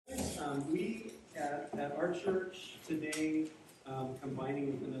We at our church today,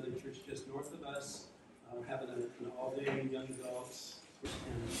 combining with another church just north of us, having an all-day young adults.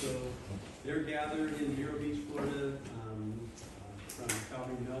 And so they're gathered in Vero Beach, Florida, from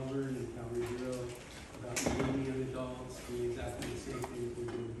Calvary, Melbourne, and Calvary, Vero, about 80 young adults doing exactly the same thing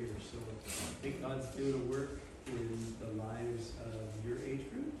we're doing here. So I think God's doing a work in the lives of your age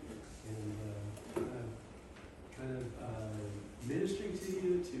group and kind of ministering to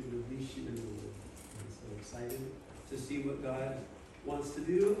you to release you in the Word. I'm so excited to see what God wants to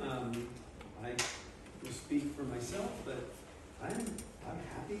do. I will speak for myself, but I'm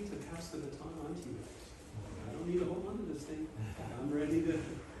happy to pass the baton on to you guys. I don't need to hold on to this thing. I'm ready to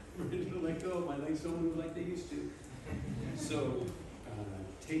let go. My legs don't move like they used to. So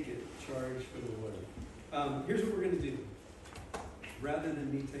take it, charge for the Lord. Here's what we're going to do. Rather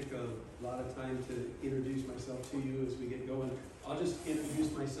than me take a lot of time to introduce myself to you as we get going, I'll just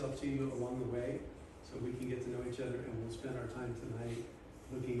introduce myself to you along the way so we can get to know each other, and we'll spend our time tonight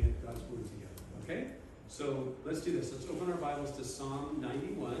looking at God's Word together. Okay? So let's do this. Let's open our Bibles to Psalm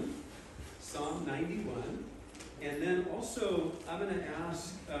 91. Psalm 91. And then also, I'm going to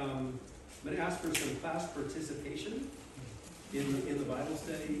ask for some class participation in the Bible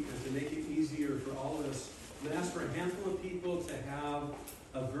study, and to make it easier for all of us. I'm going to ask for a handful of people to have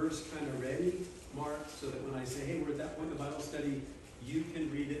a verse kind of ready, marked, so that when I say, hey, we're at that point in the Bible study, you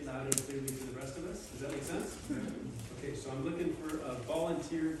can read it loud and clearly to the rest of us. Does that make sense? Okay, so I'm looking for a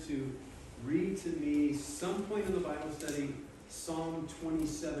volunteer to read to me some point in the Bible study, Psalm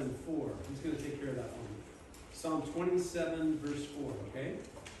 27:4. Who's going to take care of that one? Psalm 27, verse 4, okay?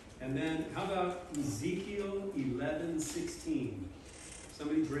 And then how about Ezekiel 11:16?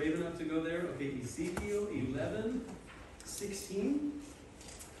 Somebody brave enough to go there? Okay, Ezekiel 11:16.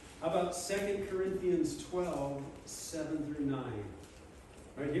 How about 2 Corinthians 12, 7 through 9?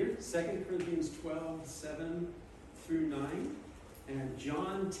 Right here, 2 Corinthians 12, 7 through 9. And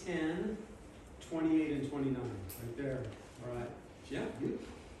John 10, 28 and 29. Right there. All right. Yeah, you.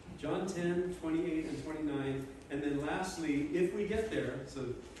 John 10, 28 and 29. And then lastly, if we get there,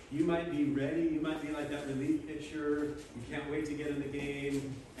 so you might be ready, you might be like that relief pitcher, you can't wait to get in the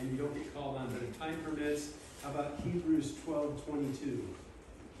game, and you don't get called on, but if time permits, how about Hebrews 12:22?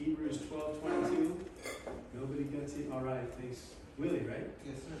 Hebrews 12:22. Nobody gets it? All right, thanks. Willie, right?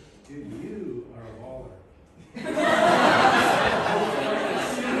 Yes, sir. Dude, you are a baller. As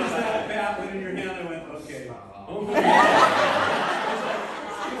soon as that bat went in your hand, I went, okay. Oh my God.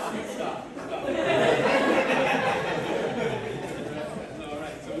 Stop. All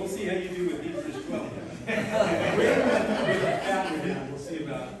right, so we'll see how you do with Hebrews 12. With a bat in your hand, we'll see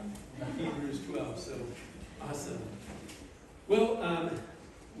about Hebrews 12. So, awesome. Well,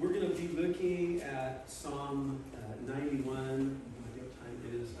 we're going to be looking at Psalm 91. I don't know what time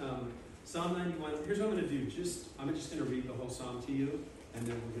it is. Psalm 91. Here's what I'm going to do. I'm just going to read the whole psalm to you, and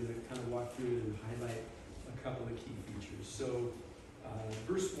then we're going to kind of walk through it and highlight a couple of key features. So,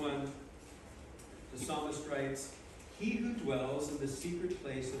 verse 1, the psalmist writes, "He who dwells in the secret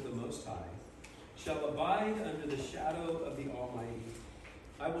place of the Most High shall abide under the shadow of the Almighty.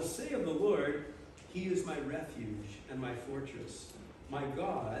 I will say of the Lord, He is my refuge and my fortress. My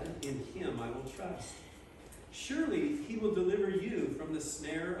God, in Him I will trust. Surely He will deliver you from the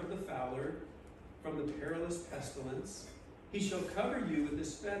snare of the fowler, from the perilous pestilence. He shall cover you with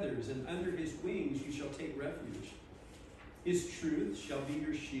His feathers, and under His wings you shall take refuge. His truth shall be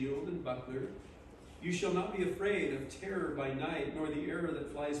your shield and buckler. You shall not be afraid of terror by night, nor the arrow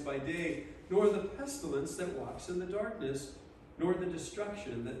that flies by day, nor the pestilence that walks in the darkness, nor the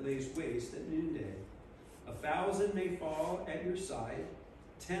destruction that lays waste at noonday. 1,000 may fall at your side,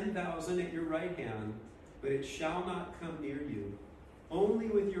 10,000 at your right hand, but it shall not come near you. Only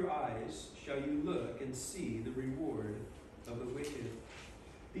with your eyes shall you look and see the reward of the wicked.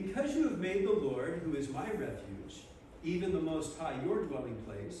 Because you have made the Lord, who is my refuge, even the Most High, your dwelling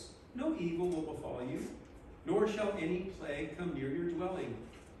place, no evil will befall you, nor shall any plague come near your dwelling.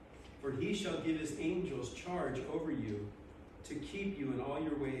 For He shall give His angels charge over you, to keep you in all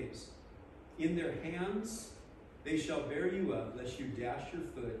your ways. In their hands they shall bear you up, lest you dash your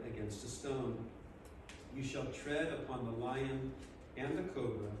foot against a stone. You shall tread upon the lion and the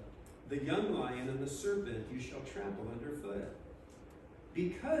cobra, the young lion and the serpent you shall trample underfoot.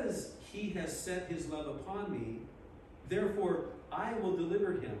 Because He has set His love upon me, therefore I will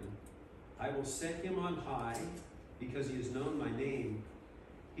deliver him. I will set him on high, because he has known my name.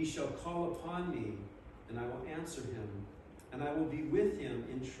 He shall call upon me, and I will answer him. And I will be with him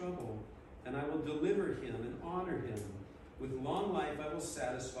in trouble, and I will deliver him and honor him. With long life I will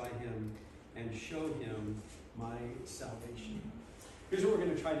satisfy him and show him my salvation. Here's what we're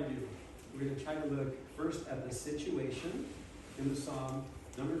going to try to do. we're going to try to look first at the situation in the psalm.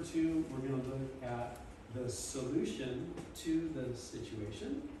 Number two, we're going to look at the solution to the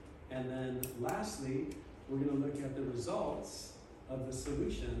situation. And then lastly, we're going to look at the results of the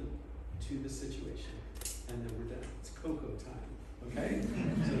solution to the situation. And then we're done. It's cocoa time, okay?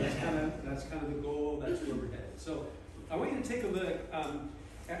 So that's kind of the goal. That's where we're headed. So I want you to take a look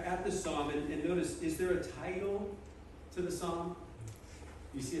at the psalm and notice, is there a title to the psalm?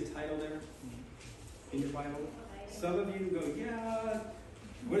 You see a title there in your Bible? Some of you go, yeah.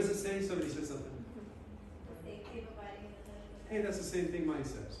 What does it say? Somebody said something. Hey, that's the same thing mine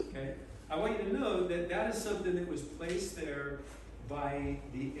says, okay? I want you to know that that is something that was placed there by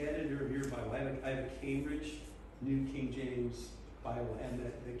the editor of your Bible. I have a Cambridge New King James Bible,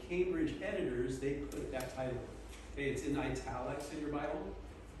 and the Cambridge editors, they put that title. Okay, it's in italics in your Bible.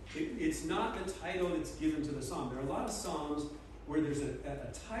 It's not the title that's given to the psalm. There are a lot of psalms where there's a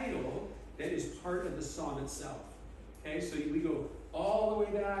title that is part of the psalm itself. Okay, so we go all the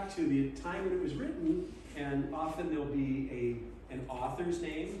way back to the time when it was written, and often there'll be an author's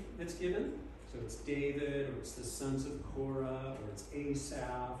name that's given. So it's David, or it's the sons of Korah, or it's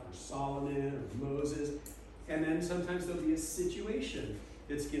Asaph, or Solomon, or Moses. And then sometimes there'll be a situation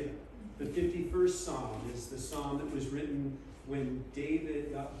that's given. The 51st Psalm is the psalm that was written when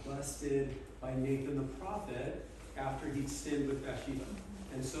David got busted by Nathan the prophet after he'd sinned with Bathsheba.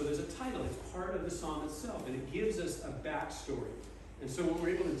 And so there's a title, it's part of the psalm itself, and it gives us a backstory. And so what we're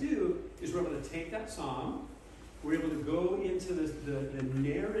able to do is we're able to take that psalm, we're able to go into the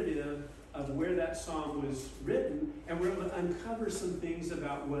narrative of where that psalm was written, and we're able to uncover some things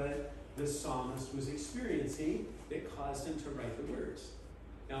about what the psalmist was experiencing that caused him to write the words.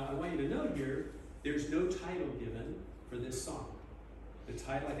 Now, I want you to know here, there's no title given for this psalm. The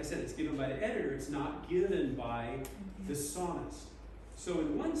title, like I said, it's given by the editor. It's not given by the psalmist. So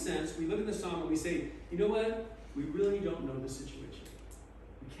in one sense, we look at the psalm and we say, you know what? We really don't know the situation.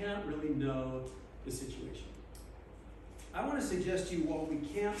 We can't really know the situation. I want to suggest to you, well, we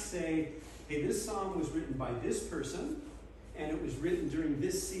can't say, hey, this psalm was written by this person, and it was written during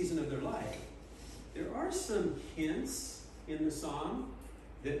this season of their life. There are some hints in the psalm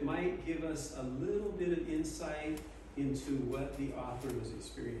that might give us a little bit of insight into what the author was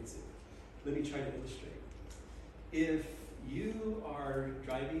experiencing. Let me try to illustrate. If you are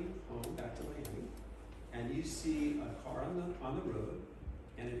driving home back to Miami, and you see a car on the road,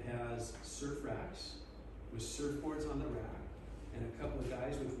 and it has surf racks with surfboards on the rack, and a couple of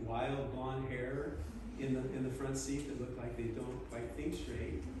guys with wild blonde hair in the front seat that look like they don't quite think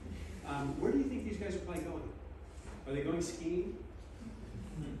straight, where do you think these guys are probably going? Are they going skiing?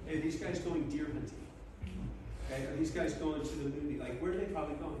 Are these guys going deer hunting? Okay, are these guys going to the movie? Like, where are they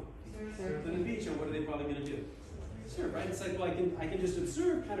probably going? Surf. To the beach, and what are they probably going to do? Surf, right? It's like, well, I can just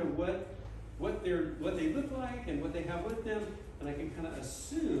observe kind of what they look like and what they have with them, and I can kind of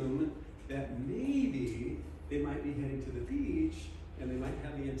assume that maybe they might be heading to the beach and they might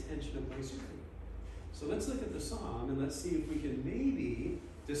have the intention of going surfing. So let's look at the psalm and let's see if we can maybe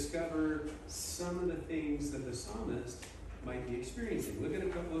discover some of the things that the psalmist might be experiencing. Look at a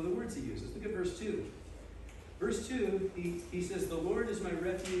couple of the words he uses. Look at verse 2. Verse 2, he says, the Lord is my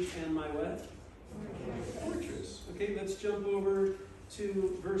refuge and my what? Fortress. Okay, let's jump over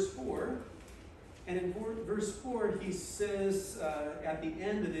to verse 4. And in verse 4, he says, at the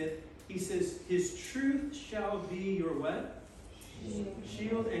end of it, he says, his truth shall be your what?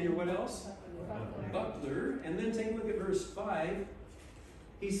 Shield. And your what else? Buckler. And then take a look at verse 5.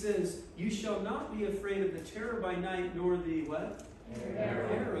 He says, you shall not be afraid of the terror by night, nor the what?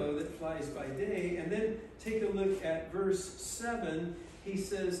 Arrow that flies by day. And then take a look at verse 7. He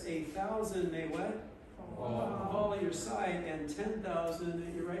says, 1,000 may what? Fall at your side, and 10,000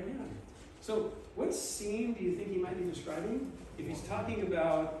 at your right hand. So what scene do you think he might be describing? If he's talking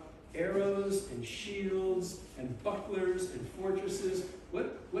about arrows and shields and bucklers and fortresses,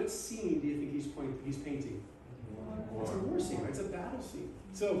 what scene do you think he's painting? It's a war scene, right? It's a battle scene.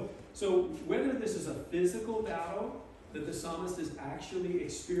 So whether this is a physical battle that the psalmist is actually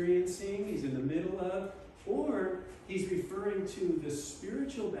experiencing, he's in the middle of, or he's referring to the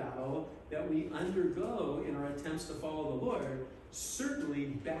spiritual battle that we undergo in our attempts to follow the Lord, certainly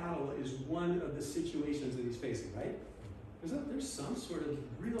battle is one of the situations that he's facing, right? There's some sort of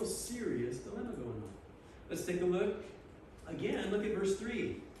real serious dilemma going on. Let's take a look. Again, look at verse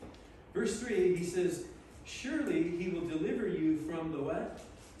 3. Verse 3, he says, surely he will deliver you from the what?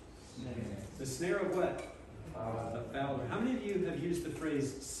 Snare. The snare of what? The fowler. How many of you have used the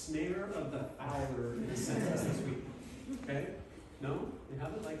phrase snare of the fowler in a sentence this week? Okay? No? You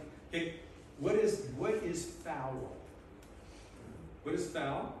haven't? Okay, what is foul? What is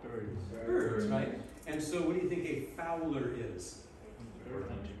fowl? Birds. Birds, right? And so what do you think a fowler is? Bird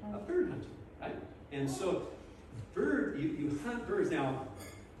hunting. A bird hunter, right? And so you hunt birds. Now,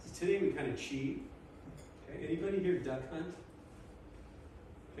 today we kind of cheat. Okay, anybody here duck hunt?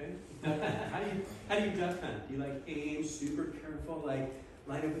 Okay, how do you duck hunt? Do you like aim super careful, like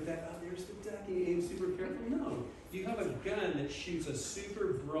line up with that? Oh, there's the duck. You aim super careful. No, you have a gun that shoots a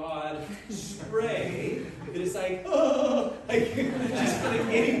super broad spray that is like, oh, like just kind of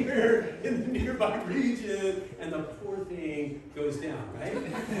anywhere in the nearby region, and the poor thing goes down, right?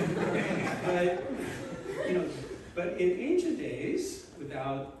 But in ancient days,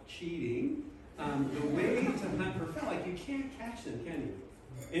 without cheating, the way to hunt for fowl, like you can't catch them, can you?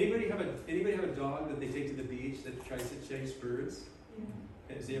 Anybody have a dog that they take to the beach that tries to chase birds?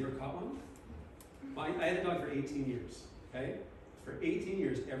 Yeah. Has he ever caught one? Well, I had a dog for 18 years. Okay, for 18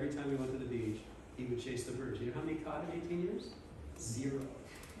 years, every time we went to the beach, he would chase the birds. You know how many he caught in 18 years? 0.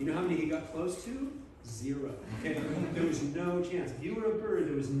 You know how many he got close to? 0. Okay, there was no chance. If you were a bird,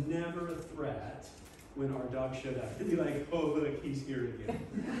 there was never a threat when our dog showed up. He'd be like, oh, look, he's here again.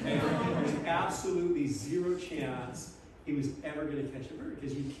 And there's absolutely 0 chance he was ever going to catch a bird,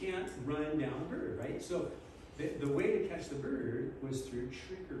 because you can't run down a bird, right? So the way to catch the bird was through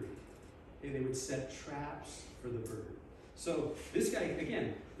trickery. And they would set traps for the bird. So this guy,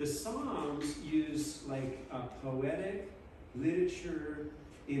 again, the Psalms use like poetic literature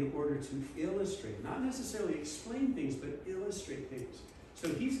in order to illustrate, not necessarily explain things, but illustrate things. So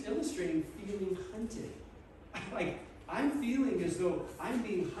he's illustrating feeling hunted. Like, I'm feeling as though I'm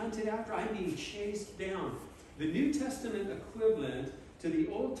being hunted after, I'm being chased down. The New Testament equivalent to the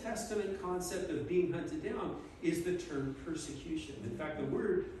Old Testament concept of being hunted down is the term persecution. In fact, the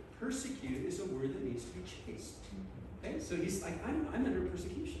word persecute is a word that means to be chased. Okay? So he's like, I'm under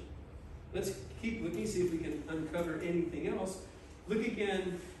persecution. Let's keep looking, see if we can uncover anything else. Look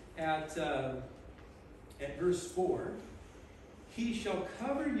again at verse 4. He shall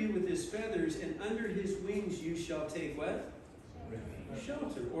cover you with his feathers, and under his wings you shall take what?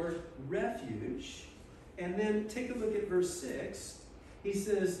 Shelter or refuge. And then take a look at verse 6. He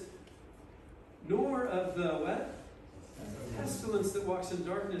says, nor of the what? Pestilence that walks in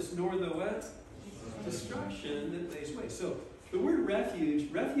darkness, nor the what? Destruction that lays waste. So the word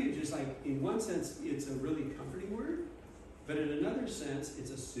refuge is like, in one sense, it's a really comforting word, but in another sense, it's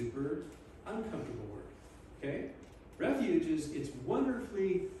a super uncomfortable word. Okay? Refuge is, it's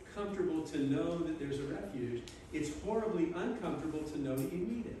wonderfully comfortable to know that there's a refuge. It's horribly uncomfortable to know that you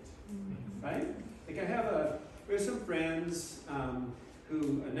need it. Right? Like we have some friends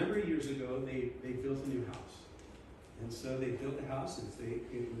who a number of years ago, they built a new house. And so they built the house,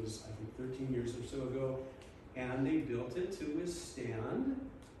 it was, I think, 13 years or so ago, and they built it to withstand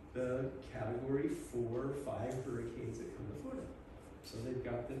the Category 4 or 5 hurricanes that come to Florida. So they've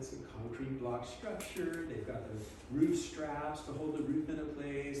got this concrete block structure, they've got the roof straps to hold the roof into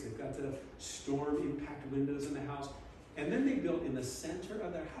place, they've got the storm impact windows in the house, and then they built in the center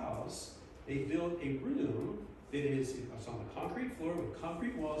of their house, they built a room that is on a concrete floor with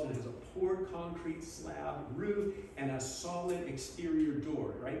concrete walls, and it has a poured concrete slab roof and a solid exterior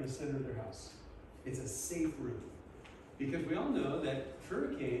door right in the center of their house. It's a safe room. Because we all know that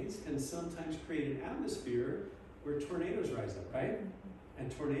hurricanes can sometimes create an atmosphere where tornadoes rise up, right?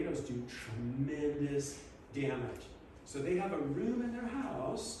 And tornadoes do tremendous damage. So they have a room in their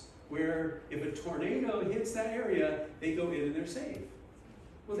house where if a tornado hits that area, they go in and they're safe.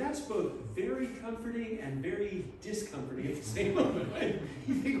 Well, that's both very comforting and very discomforting at the same moment, right?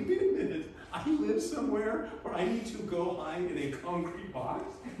 You think, wait a minute, I live somewhere where I need to go hide in a concrete box?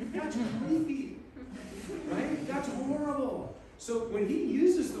 That's creepy, right? That's horrible. So when he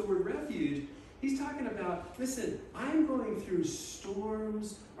uses the word refuge, he's talking about, listen, I'm going through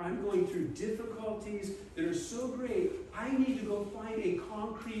storms, or I'm going through difficulties that are so great, I need to go find a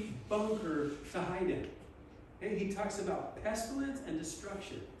concrete bunker to hide in. And he talks about pestilence and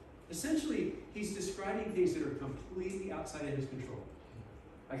destruction. Essentially, he's describing things that are completely outside of his control.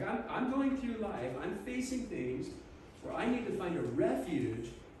 Like, I'm going through life, I'm facing things where I need to find a refuge,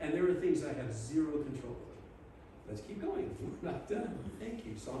 and there are things I have zero control over. Let's keep going. We're not done. Thank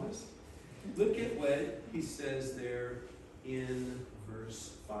you, psalmist. Look at what he says there in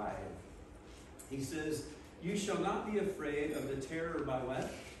verse 5. He says, you shall not be afraid of the terror by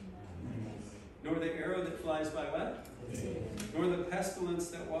what? Nor the arrow that flies by what? Nor the pestilence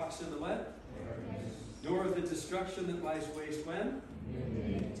that walks in the what? Nor of the destruction that lies waste when?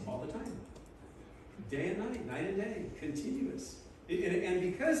 It's all the time. Day and night, night and day, continuous. And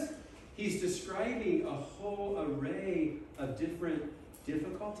because he's describing a whole array of different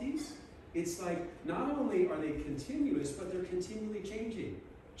difficulties, It's like, not only are they continuous, but they're continually changing.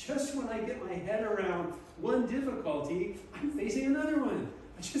 Just when I get my head around one difficulty, I'm facing another one.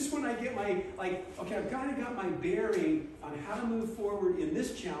 Just when I get my, okay, I've kind of got my bearing on how to move forward in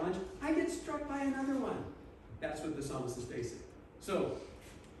this challenge, I get struck by another one. That's what the psalmist is facing. So,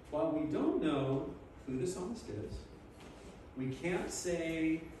 while we don't know who the psalmist is, we can't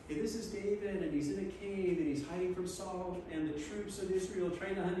say, hey, this is David, and he's in a cave, and he's hiding from Saul and the troops of Israel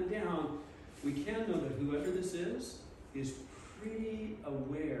trying to hunt him down. We can know that whoever this is pretty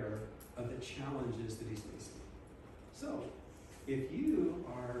aware of the challenges that he's facing. So, if you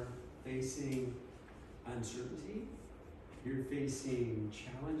are facing uncertainty, you're facing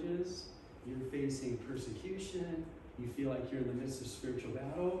challenges, you're facing persecution, you feel like you're in the midst of spiritual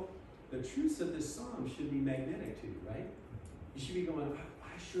battle, the truths of this psalm should be magnetic to you, right? You should be going,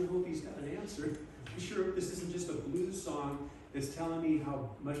 I sure hope he's got an answer. I sure hope this isn't just a blues song that's telling me how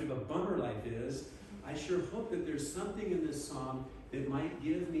much of a bummer life is. I sure hope that there's something in this psalm that might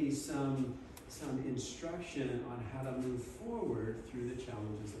give me some instruction on how to move forward through the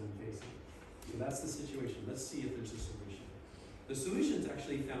challenges that I'm facing. So that's the situation. Let's see if there's a solution. The solution is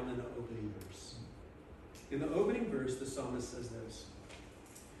actually found in the opening verse. In the opening verse, the psalmist says this: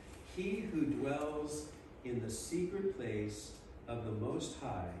 "He who dwells in the secret place of the Most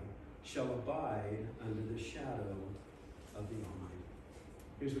High shall abide under the shadow of the Almighty."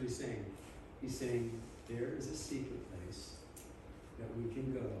 Here's what he's saying. He's saying there is a secret place that we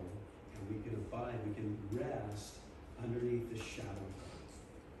can go and we can abide, we can rest underneath the shadow of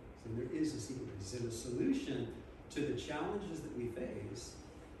God. So there is a secret place. So the solution to the challenges that we face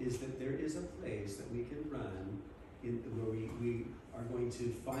is that there is a place that we can run in where we are going to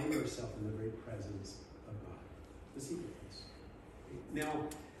find ourselves in the very presence of God. The secret place. Now,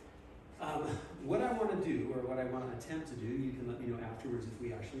 what I want to do, or what I want to attempt to do, you can let me know afterwards if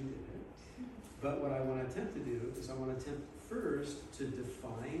we actually did it. But what I want to attempt to do is I want to attempt first to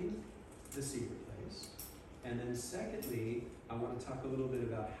define the secret place. And then secondly, I want to talk a little bit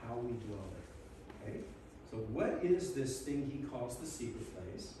about how we dwell there. Okay? So what is this thing he calls the secret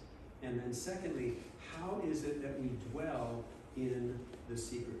place? And then secondly, how is it that we dwell in the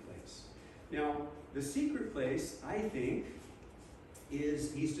secret place? Now, the secret place, I think,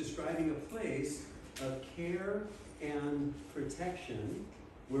 is he's describing a place of care and protection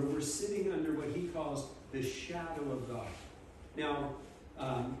where we're sitting under what he calls the shadow of God. Now,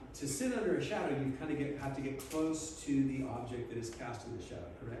 to sit under a shadow, you kind of have to get close to the object that is cast in the shadow,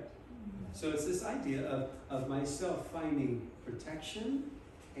 correct? Mm-hmm. So it's this idea of myself finding protection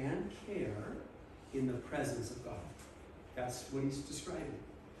and care in the presence of God. That's what he's describing.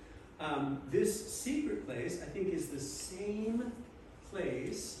 This secret place, I think, is the same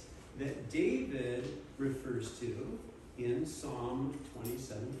place that David refers to in Psalm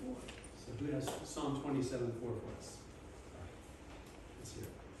 27:4. So who has Psalm 27:4 for us? All right. Let's hear it.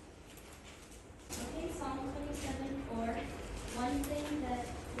 Okay, Psalm 27:4. One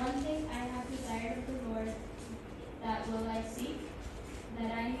thing I have desired of the Lord, that will I seek,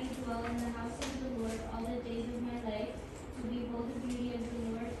 that I may dwell in the house of the Lord all the days of my life, to behold the beauty of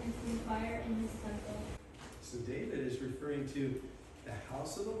the Lord and to inquire in his temple. So David is referring to the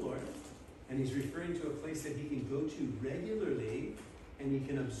house of the Lord, and he's referring to a place that he can go to regularly and he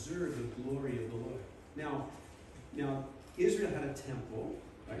can observe the glory of the Lord. Now Israel had a temple,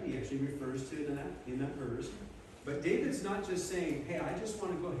 right? He actually refers to it in that verse. But David's not just saying, hey, I just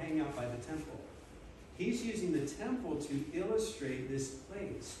want to go hang out by the temple. He's using the temple to illustrate this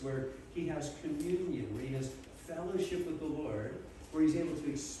place where he has communion, where he has fellowship with the Lord, where he's able to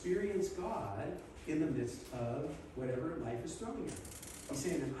experience God in the midst of whatever life is throwing at him. He's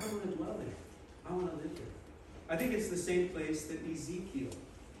saying, I want to dwell there. I want to live there. I think it's the same place that Ezekiel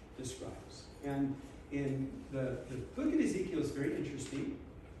describes. And in the book of Ezekiel is very interesting.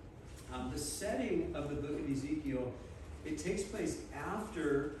 The setting of the book of Ezekiel, it takes place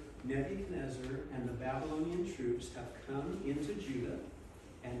after Nebuchadnezzar and the Babylonian troops have come into Judah,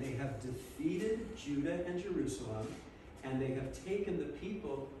 and they have defeated Judah and Jerusalem, and they have taken the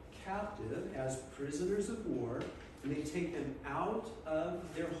people captive as prisoners of war, and they take them out of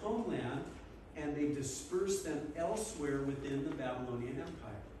their homeland, and they disperse them elsewhere within the Babylonian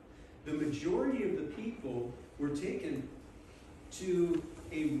Empire. The majority of the people were taken to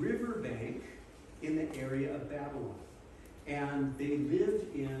a riverbank in the area of Babylon, and they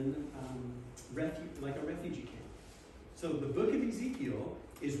lived in like a refugee camp. So the book of Ezekiel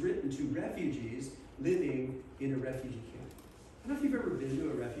is written to refugees living in a refugee camp. I don't know if you've ever been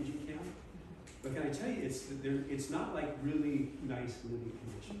to a refugee camp, but can I tell you, it's not like really nice living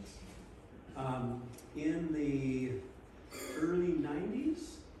conditions. In the early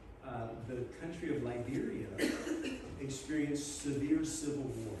 90s, the country of Liberia experienced severe civil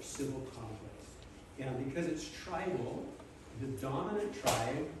war, civil conflict. And because it's tribal, the dominant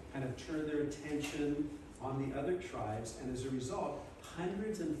tribe kind of turned their attention on the other tribes, and as a result,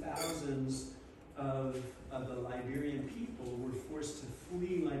 hundreds and thousands of the Liberian people were forced to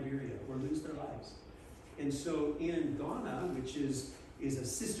flee Liberia or lose their lives. And so in Ghana, which is a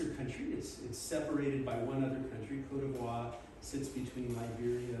sister country, it's separated by one other country, Cote d'Ivoire sits between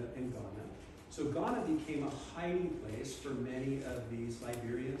Liberia and Ghana. So Ghana became a hiding place for many of these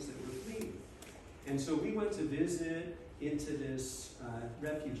Liberians that were fleeing. And so we went to visit into this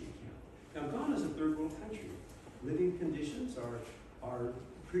refugee camp. Now Ghana is a third world country. Living conditions are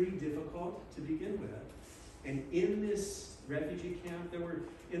pretty difficult to begin with. And in this refugee camp, there were,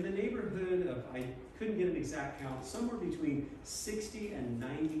 in the neighborhood of, I couldn't get an exact count, somewhere between 60 and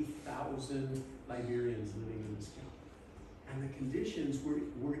 90,000 Liberians living in this camp. And the conditions were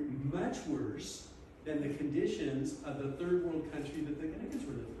much worse than the conditions of the third world country that the Ghanaians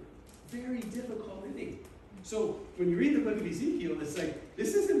were living in. Very difficult living. So when you read the book of Ezekiel, it's like,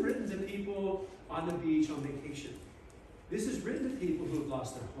 this isn't written to people on the beach on vacation. This is written to people who have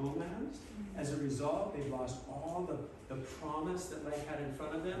lost their homelands. As a result, they've lost all the promise that life had in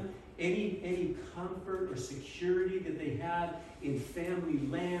front of them. Any comfort or security that they had in family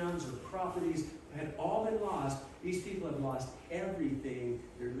lands or properties had all been lost. These people have lost everything.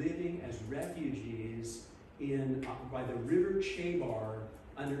 They're living as refugees by the river Chebar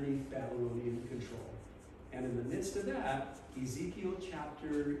underneath Babylonian control. And in the midst of that, Ezekiel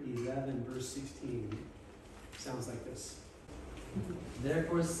chapter 11, verse 16 sounds like this.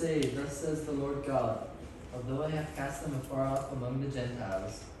 Therefore say, thus says the Lord God, although I have cast them afar off among the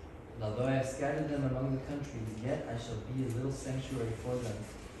Gentiles, and although I have scattered them among the countries, yet I shall be a little sanctuary for them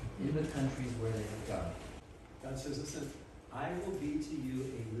in the countries where they have gone. God says, listen, I will be to you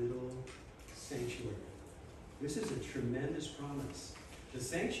a little sanctuary. This is a tremendous promise. The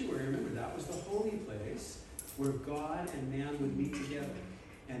sanctuary, remember, that was the holy place where God and man would meet together.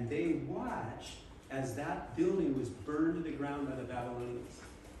 And they watched as that building was burned to the ground by the Babylonians.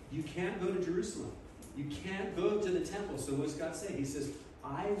 You can't go to Jerusalem. You can't go to the temple. So what does God say? He says,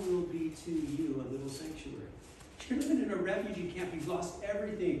 I will be to you a little sanctuary. You're living in a refugee camp. You've lost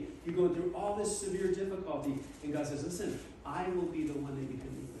everything. You're going through all this severe difficulty. And God says, listen, I will be the one that you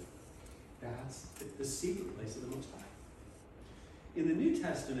can meet with. That's the secret place of the Most High. In the New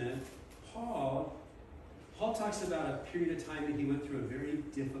Testament, Paul talks about a period of time that he went through a very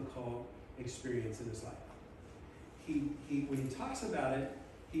difficult experience in his life. When he talks about it,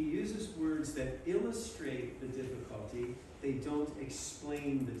 he uses words that illustrate the difficulty. They don't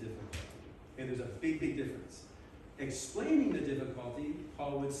explain the difficulty. And there's a big, big difference. Explaining the difficulty,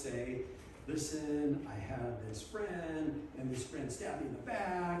 Paul would say, listen, I have this friend, and this friend stabbed me in the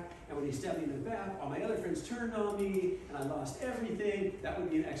back, and when he stabbed me in the back, all my other friends turned on me, and I lost everything. That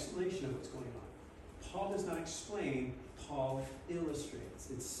would be an explanation of what's going on. Paul does not explain, Paul illustrates.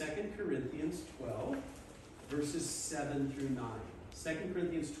 It's 2 Corinthians 12, verses 7 through 9. 2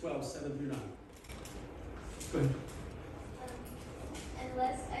 Corinthians 12, 7 through 9. Go ahead.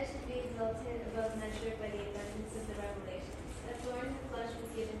 Unless I should be exalted above measure by the abundance of the revelations, a thorn in the flesh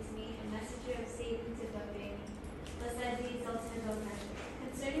was given to me, a messenger of Satan to buffet me, lest I be exalted above measure.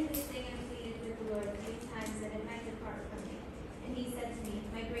 Concerning this thing I pleaded with the Lord 3 times that it might depart from me. And he said to me,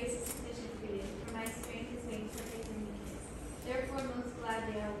 my grace is sufficient for you, for my strength is made perfect in weakness. Therefore most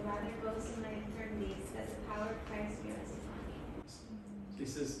gladly I will rather boast in my infirmities, that the power of Christ may rest upon me. He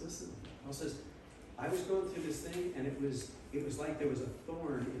says, listen, Paul says, I was going through this thing, and it was like there was a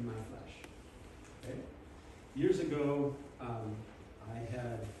thorn in my flesh. Okay? Years ago,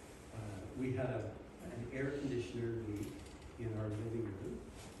 we had an air conditioner leak in our living room,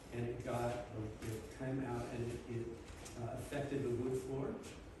 and it came out, and it affected the wood floor,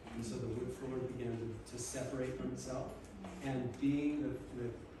 and so the wood floor began to separate from itself. And being the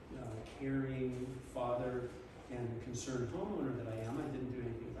caring father and concerned homeowner that I am, I didn't do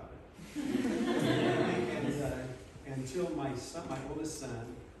anything about it. And until my oldest son,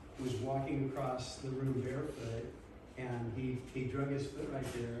 was walking across the room barefoot, and he drug his foot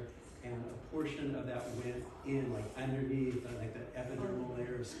right there, and a portion of that went in, like underneath, like the epidermal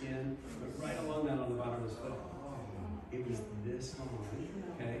layer of skin, but right along that on the bottom of his foot. It was this long,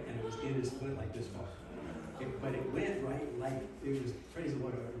 okay, and it was in his foot like this long. But it went right, like it was, praise the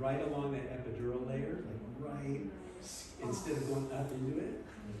Lord, right along that epidural layer, like right, instead of going up into it.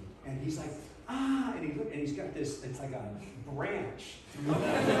 And he's like, ah, and he's got this, it's like a branch on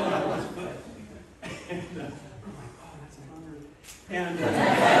his foot. And I'm like, oh, that's a bummer. And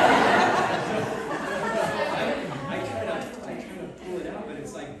I try to pull it out, but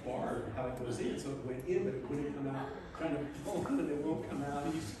it's like bark. trying to pull on it, it won't come out,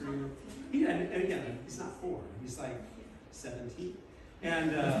 and you scream. And again, he's not 4, he's like 17.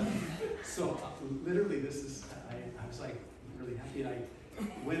 And so literally this is, I was like really happy, and I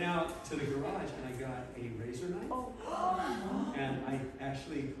went out to the garage and I got a razor knife. And I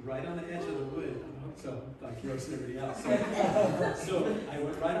actually, right on the edge of the wood, so like roasting everybody else. So I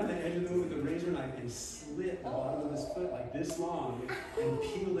went right on the edge of the wood with the razor knife and slit the bottom of his foot like this long and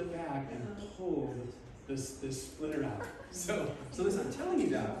peeled it back and pulled this splinter out. So listen, I'm telling you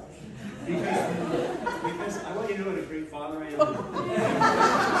that because I want you to know what a great father I am.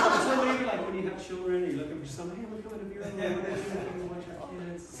 So maybe like when you have children and you're looking for someone, hey, we're going to Vero, we watch our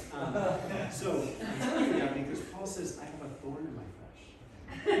kids. So I'm telling you that because Paul says, I have a thorn in my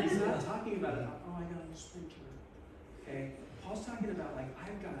flesh. He's not talking about it, oh, I got a splinter. Okay? Paul's talking about like,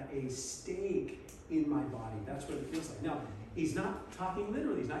 I've got a stake in my body. That's what it feels like. Now, he's not talking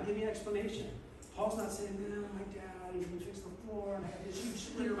literally. He's not giving an explanation. Paul's not saying, man, my dad, he didn't fix the floor, and I have this huge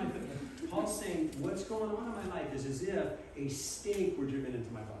splinter in my foot. Paul's saying, what's going on in my life is as if a stake were driven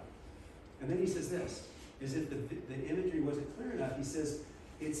into my body. And then he says this, as if the imagery wasn't clear enough, he says,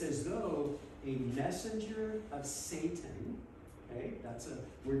 it's as though a messenger of Satan, okay, that's a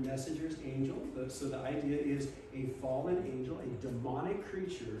word messenger is angel, so the idea is a fallen angel, a demonic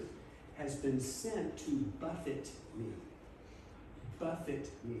creature, has been sent to buffet me. Buffet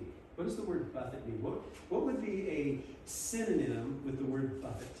me. What does the word buffet mean? What would be a synonym with the word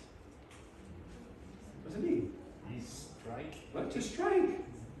buffet? What does it mean? Strike. What? To strike.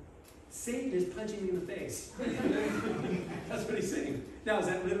 Satan is punching me in the face. That's what he's saying. Now, is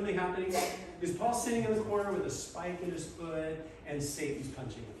that literally happening? Is Paul sitting in the corner with a spike in his foot and Satan's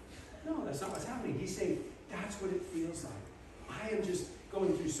punching him? No, that's not what's happening. He's saying, that's what it feels like. I am just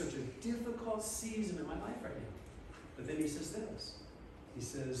going through such a difficult season in my life right now. But then he says this. He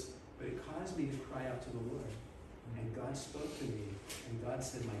says, but it caused me to cry out to the Lord. And God spoke to me. And God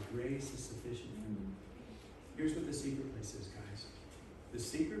said, my grace is sufficient for you. Here's what the secret place is, guys. The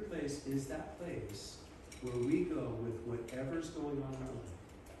secret place is that place where we go with whatever's going on in our life.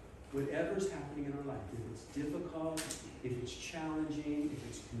 Whatever's happening in our life. If it's difficult, if it's challenging, if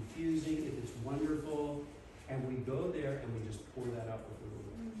it's confusing, if it's wonderful. And we go there and we just pour that out before the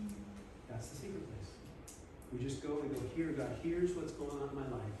Lord. That's the secret place. We just go and go, here, God, here's what's going on in my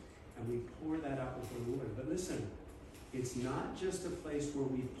life. And we pour that out before the Lord. But listen, it's not just a place where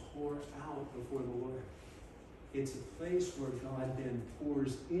we pour out before the Lord. It's a place where God then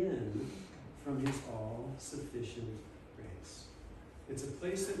pours in from his all-sufficient grace. It's a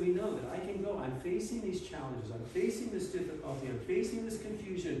place that we know that I can go. I'm facing these challenges. I'm facing this difficulty. I'm facing this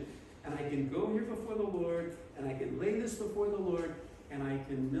confusion. And I can go here before the Lord, and I can lay this before the Lord, and I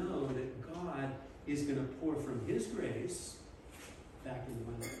can know that God is going to pour from his grace back into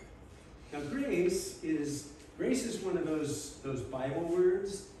my life. Now, grace is one of those Bible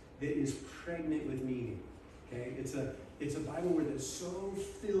words that is pregnant with meaning. Okay, it's a Bible word that's so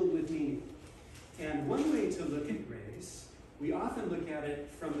filled with meaning. And one way to look at grace, we often look at it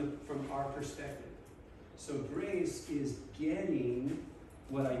from our perspective. So grace is getting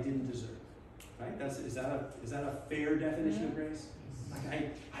what I didn't deserve. Right? Is that a fair definition of grace?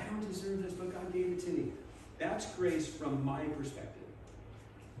 Like I don't deserve this, but God gave it to me. That's grace from my perspective.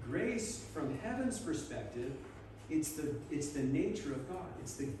 Grace from heaven's perspective, it's the nature of God.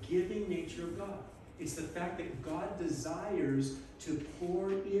 It's the giving nature of God. It's the fact that God desires to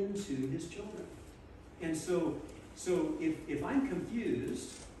pour into his children. And so if I'm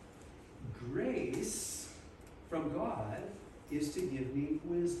confused, grace from God is to give me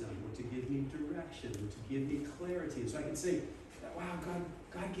wisdom, or to give me direction, or to give me clarity. And so I can say, wow,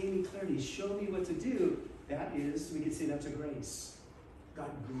 God gave me clarity. He showed me what to do. We can say that's a grace. God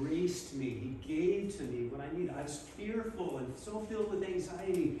graced me. He gave to me what I needed. I was fearful and so filled with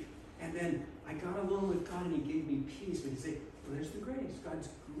anxiety. And then I got alone with God and he gave me peace. We can say, well, there's the grace. God's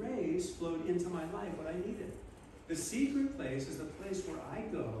grace flowed into my life, what I needed. The secret place is the place where I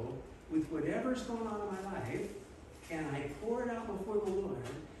go with whatever's going on in my life, and I pour it out before the Lord,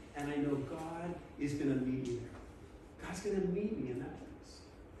 and I know God is going to meet me there. God's going to meet me in that place.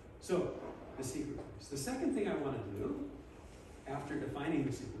 So, the secret place. The second thing I want to do, after defining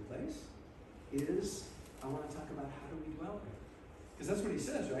the secret place, is I want to talk about how do we dwell there. Because that's what he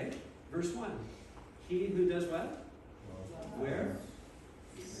says, right? Verse 1. He who does what? Where?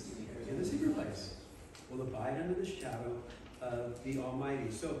 In the secret place. Will abide under the shadow of the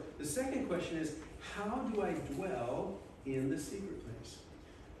Almighty. So the second question is, how do I dwell in the secret place?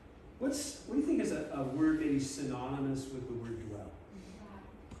 What do you think is a word maybe synonymous with the word dwell?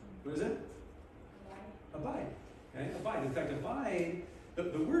 What is it? Abide. Okay? Abide. In fact, abide,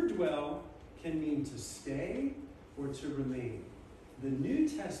 the word dwell can mean to stay, or to remain. The New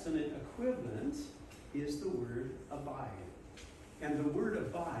Testament equivalent is the word abide. And the word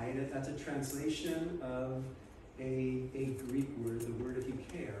abide, that's a translation of a Greek word. The word, if you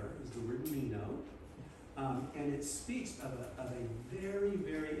care, is the word meno. And it speaks of a very,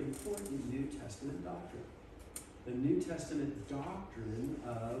 very important New Testament doctrine. The New Testament doctrine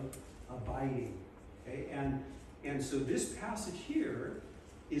of abiding. Okay? And so this passage here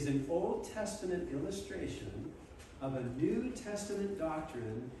is an Old Testament illustration of a New Testament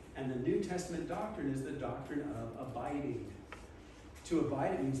doctrine, and the New Testament doctrine is the doctrine of abiding. To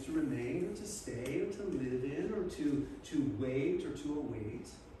abide, it means to remain, or to stay, or to live in, or to wait, or to await.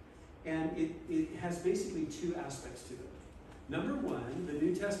 And it has basically two aspects to it. Number one, the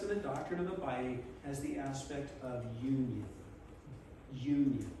New Testament doctrine of abiding has the aspect of union.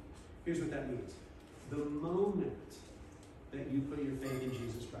 Union. Here's what that means. The moment that you put your faith in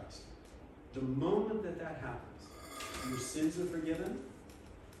Jesus Christ, the moment that happens, your sins are forgiven,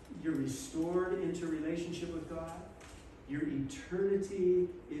 you're restored into relationship with God, your eternity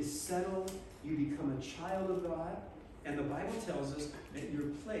is settled, you become a child of God, and the Bible tells us that you're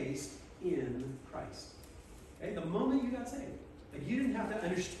placed in Christ. Okay? The moment you got saved, like you didn't have to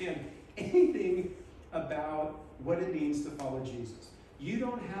understand anything about what it means to follow Jesus. You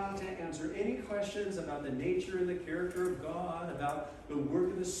don't have to answer any questions about the nature and the character of God, about the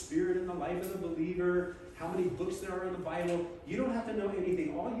work of the Spirit in the life of the believer, how many books there are in the Bible. You don't have to know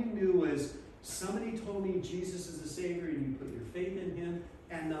anything. All you knew was somebody told me Jesus is the Savior, and you put your faith in him,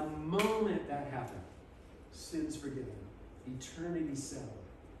 and the moment that happened, sins forgiven, eternity settled,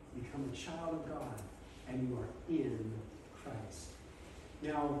 become a child of God, and you are in Christ.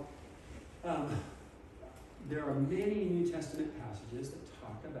 Now, there are many New Testament passages that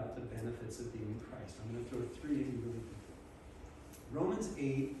talk about the benefits of being in Christ. I'm going to throw three at you really quickly. Romans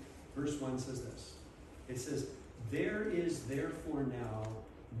 8, verse 1 says this. It says, "There is therefore now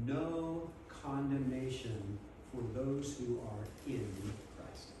no condemnation for those who are in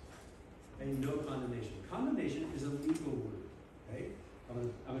Christ." Okay, no condemnation. Condemnation is a legal word. Okay?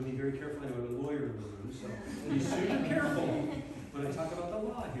 I'm going to be very careful. I know I have a lawyer in the room, so be super careful when I talk about the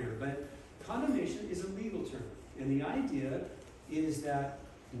law here. But condemnation is a legal term. And the idea is that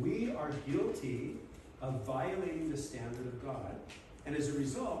we are guilty of violating the standard of God. And as a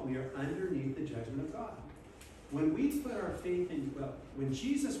result, we are underneath the judgment of God. When we put our faith in, when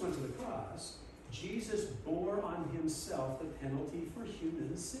Jesus went to the cross, Jesus bore on himself the penalty for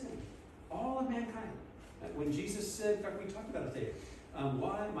human sin. All of mankind. When Jesus said, in fact, we talked about it today,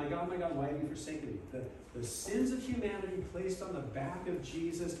 why, my God, why have you forsaken me? The sins of humanity placed on the back of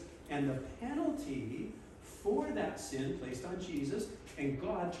Jesus, and the penalty for that sin placed on Jesus, and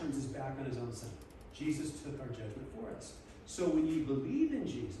God turns his back on his own son. Jesus took our judgment for us. So when you believe in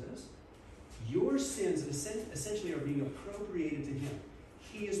Jesus, your sins essentially are being appropriated to him.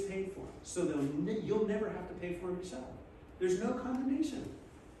 He is paid for them. So you'll never have to pay for them yourself. There's no condemnation.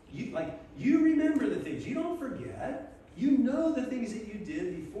 You remember the things. You don't forget. You know the things that you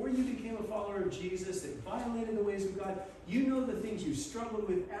did before you became a follower of Jesus that violated the ways of God. You know the things you struggled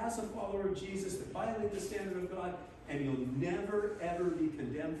with as a follower of Jesus that violate the standard of God. And you'll never, ever be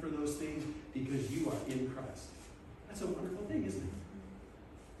condemned for those things because you are in Christ. That's a wonderful thing, isn't it?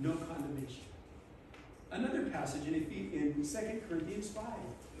 No condemnation. Another passage in 2 Corinthians 5.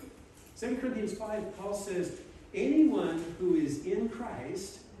 2 Corinthians 5, Paul says, anyone who is in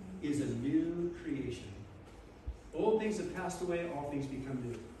Christ is a new creation. Old things have passed away, all things become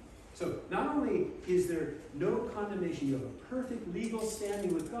new. So not only is there no condemnation, you have a perfect legal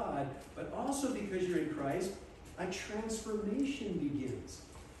standing with God, but also because you're in Christ, a transformation begins.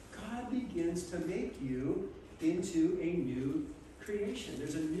 God begins to make you into a new creation.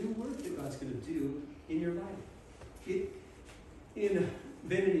 There's a new work that God's going to do in your life. Then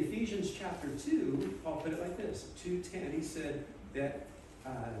in Ephesians chapter 2, Paul put it like this, 2:10, he said that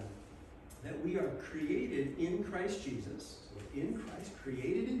we are created in Christ Jesus, so in Christ,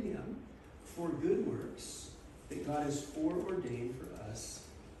 created in him, for good works that God has foreordained for us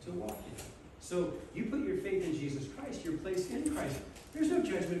to walk in. So you put your faith in Jesus Christ, you're placed in Christ. There's no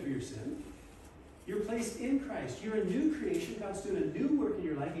judgment for your sin. You're placed in Christ. You're a new creation. God's doing a new work in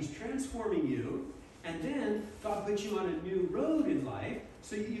your life. He's transforming you. And then God puts you on a new road in life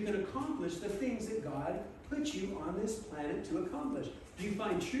so you can accomplish the things that God put you on this planet to accomplish. You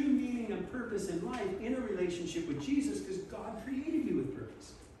find true meaning and purpose in life in a relationship with Jesus because God created you with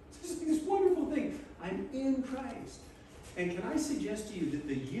purpose. It's this wonderful thing. I'm in Christ. And can I suggest to you that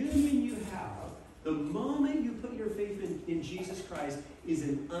the union you have, the moment you put your faith in Jesus Christ, is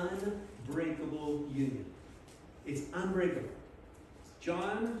an unbreakable union. It's unbreakable.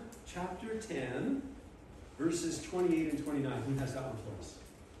 John chapter 10, verses 28 and 29. Who has that one for us?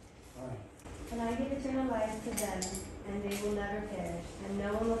 All right. And I give eternal life to them, and they will never perish, and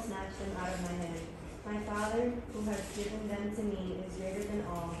no one will snatch them out of my hand. My Father, who has given them to me, is greater than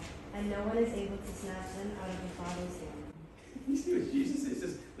all, and no one is able to snatch them out of the Father's hand. You see what Jesus says? He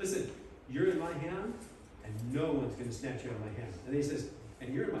says, listen, you're in my hand, and no one's going to snatch you out of my hand. And then he says,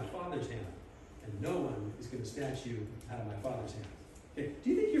 and you're in my Father's hand, and no one is going to snatch you out of my Father's hand. Okay. Do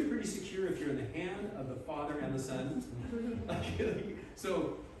you think you're pretty secure if you're in the hand of the Father and the Son?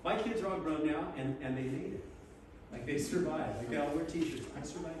 So my kids are all grown now, and they made it. Like they survived. Like they all wear t-shirts. I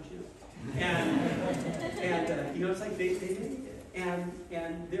survived too. And you know, it's like they made it. And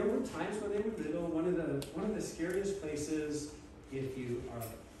there were times when they were little. One of the scariest places, if you are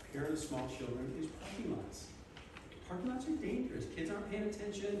a parent of small children, is parking lots. Parking lots are dangerous. Kids aren't paying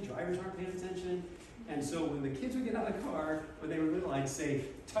attention. Drivers aren't paying attention. And so when the kids would get out of the car, when they were little, I'd say,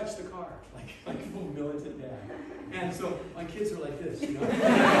 touch the car, like a militant dad. And so my kids were like this, you know.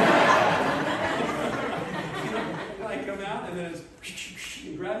 I come out and then it's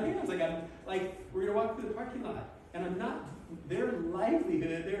and grab hands, we're gonna walk through the parking lot. And I'm not, their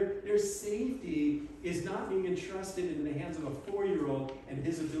livelihood, their safety is not being entrusted into the hands of a 4-year-old and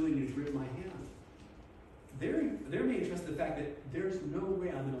his ability to grip my hand. They're being entrusted the fact that there's no way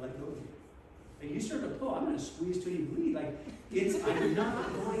I'm gonna let go of you. And you start to pull, I'm going to squeeze till you bleed. I'm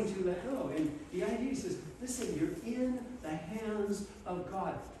not going to let go. And the idea says, listen, you're in the hands of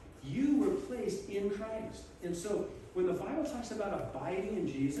God. You were placed in Christ. And so when the Bible talks about abiding in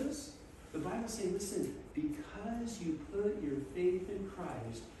Jesus, the Bible is saying, listen, because you put your faith in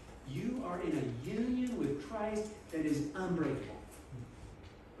Christ, you are in a union with Christ that is unbreakable.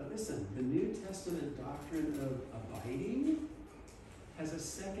 But listen, the New Testament doctrine of abiding has a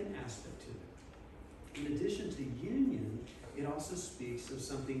second aspect to it. In addition to union, it also speaks of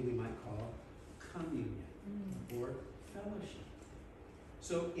something we might call communion or fellowship.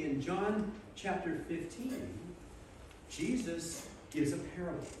 So in John chapter 15, Jesus gives a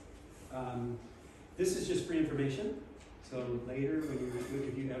parable. This is just free information. So later,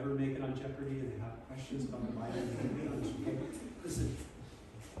 if you ever make it on Jeopardy and they have questions about the Bible, you can get on this. Okay? Listen,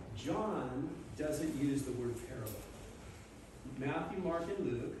 John doesn't use the word parable. Matthew, Mark,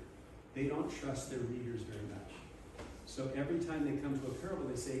 and Luke, they don't trust their readers very much. So every time they come to a parable,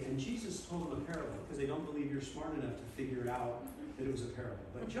 they say, and Jesus told them a parable, because they don't believe you're smart enough to figure out that it was a parable.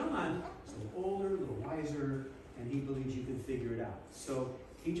 But John is a little older, a little wiser, and he believes you can figure it out. So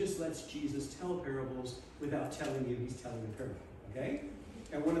he just lets Jesus tell parables without telling you he's telling a parable. Okay?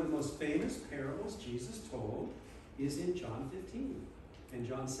 And one of the most famous parables Jesus told is in John 15. And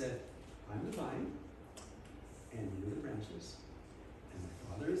John said, I'm the vine, and you are the branches. And my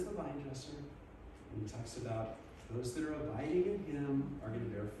Father is the vine dresser. And he talks about those that are abiding in him are going to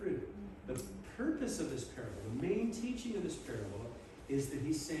bear fruit. The purpose of this parable, the main teaching of this parable, is that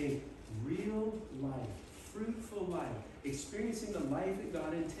he's saying real life, fruitful life, experiencing the life that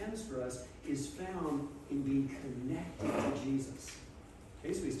God intends for us is found in being connected to Jesus.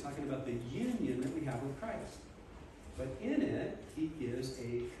 Okay, so he's talking about the union that we have with Christ. But in it, he gives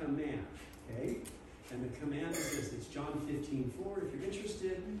a command. Okay? And the command is this. It's John 15:4. If you're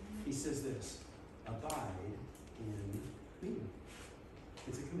interested, he says this. Abide in me.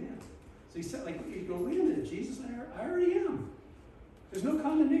 It's a command. So he said, you go, wait a minute, Jesus, I already am. There's no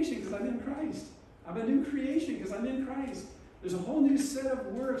condemnation because I'm in Christ. I'm a new creation because I'm in Christ. There's a whole new set of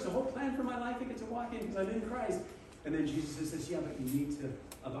works, a whole plan for my life I get to walk in because I'm in Christ. And then Jesus says this, yeah, but you need to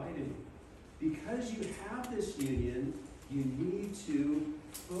abide in me. Because you have this union, you need to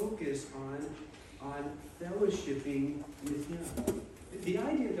focus on fellowshipping with him. The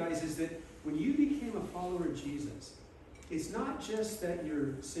idea, guys, is that when you became a follower of Jesus, it's not just that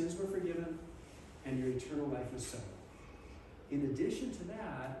your sins were forgiven and your eternal life was settled. In addition to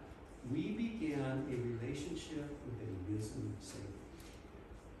that, we began a relationship with a risen Savior.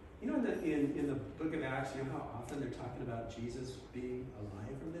 You know, in the book of Acts, you know how often they're talking about Jesus being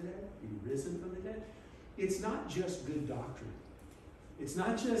alive from the dead, being risen from the dead? It's not just good doctrine. It's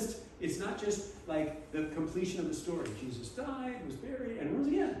not just like the completion of the story. Jesus died, was buried, and rose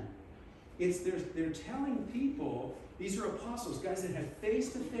again. They're telling people, these are apostles, guys that have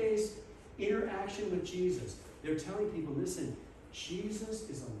face-to-face interaction with Jesus. They're telling people, listen, Jesus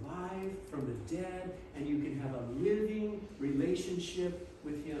is alive from the dead, and you can have a living relationship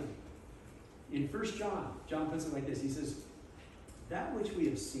with him. In 1 John puts it like this. He says, that which we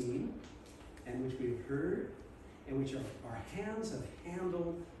have seen, and which we have heard, and which our hands have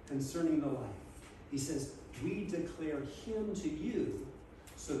handled concerning the life. He says, we declare him to you,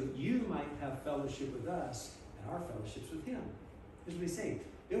 so that you might have fellowship with us, and our fellowships with him. Here's what he's saying.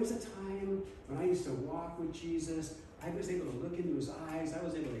 There was a time when I used to walk with Jesus. I was able to look into his eyes. I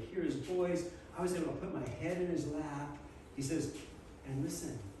was able to hear his voice. I was able to put my head in his lap. He says, and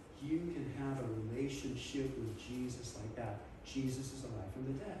listen, you can have a relationship with Jesus like that. Jesus is alive from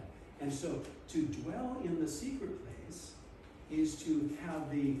the dead. And so to dwell in the secret place is to have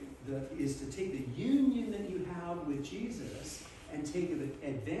is to take the union that you have with Jesus and take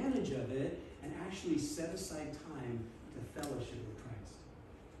advantage of it and actually set aside time to fellowship with Christ.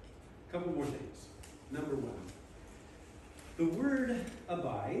 A couple more things. Number one, the word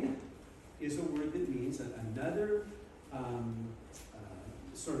abide is a word that means another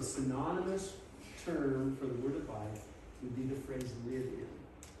sort of synonymous term for the word abide would be the phrase live in.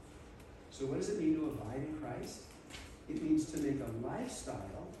 So what does it mean to abide in Christ? It means to make a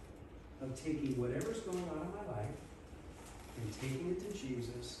lifestyle of taking whatever's going on in my life and taking it to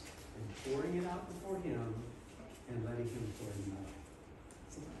Jesus and pouring it out before him and letting him pour it in my life.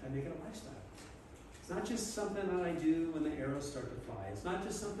 So I make it a lifestyle. It's not just something that I do when the arrows start to fly. It's not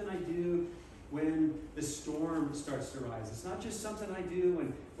just something I do when the storm starts to rise. It's not just something I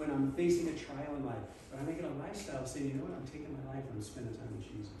do when I'm facing a trial in life. But I make it a lifestyle saying, you know what, I'm taking my life and I'm spending time with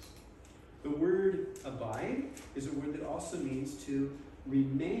Jesus. The word abide is a word that also means to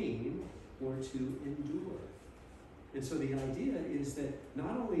remain or to endure. And so the idea is that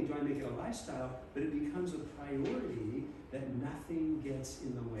not only do I make it a lifestyle, but it becomes a priority that nothing gets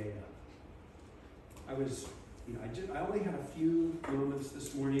in the way of. I only had a few moments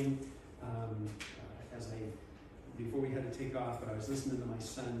this morning before we had to take off, but I was listening to my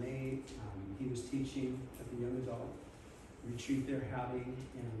son Nate. He was teaching at the young adult retreat they're having,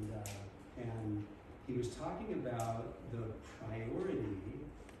 and he was talking about the priority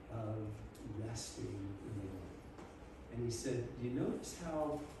of resting in the Lord. And he said, do you notice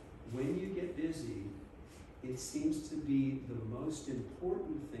how when you get busy, it seems to be the most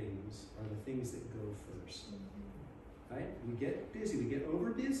important things are the things that go first. Right? We get busy, we get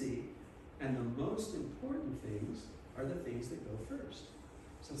over busy, and the most important things are the things that go first.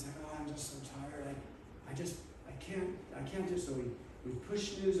 So it's like, oh, I'm just so tired. I can't just, so we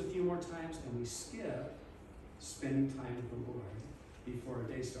push snooze a few more times and we skip spending time with the Lord before our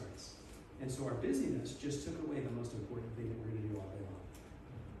day starts. And so our busyness just took away the most important thing that we're going to do all day long.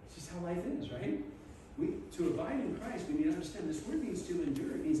 It's just how life is, right? To abide in Christ, we need to understand this word means to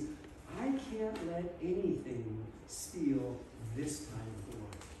endure. It means I can't let anything steal this time with the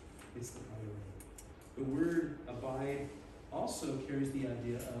Lord. It's the priority. The word abide also carries the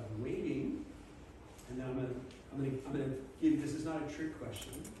idea of waiting. And now I'm going to give, this is not a trick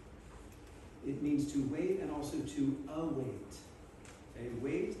question. It means to wait and also to await. Okay,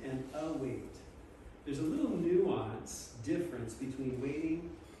 wait and await. There's a little nuance difference between waiting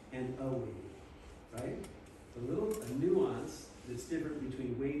and awaiting, right? A nuance that's different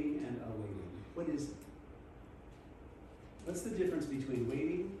between waiting and awaiting. What is it? What's the difference between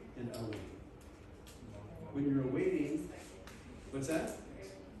waiting and awaiting? When you're awaiting, what's that?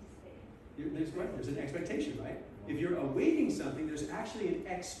 There's an expectation, right? If you're awaiting something, there's actually an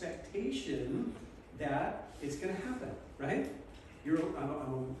expectation that it's going to happen, right?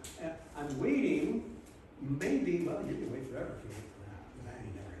 I'm waiting, maybe, well, you can wait forever if you wait for that, but that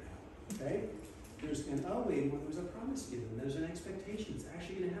ain't never going to happen, okay? There's an awaiting when there's a promise given. There's an expectation. It's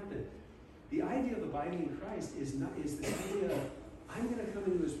actually going to happen. The idea of abiding in Christ is the idea of I'm going to come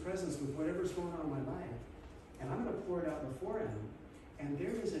into his presence with whatever's going on in my life, and I'm going to pour it out before him. And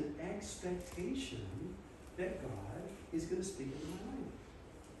there is an expectation that God is going to speak into my life.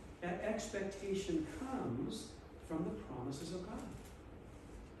 That expectation comes from the promises of God.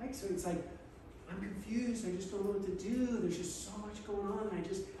 Right? So it's like, I'm confused. I just don't know what to do. There's just so much going on, and I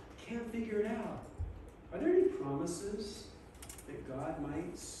just can't figure it out. Are there any promises that God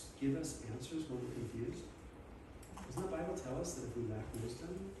might give us answers when we're confused? Doesn't the Bible tell us that if we lack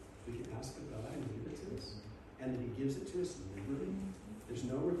wisdom, we can ask of God and give it to us? And that he gives it to us liberally? There's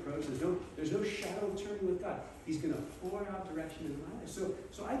no reproach. There's no shadow of turning with God. He's going to pour out direction in my life.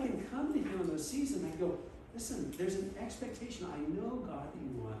 So I can come to him in those seasons and I go, listen, there's an expectation. I know, God, that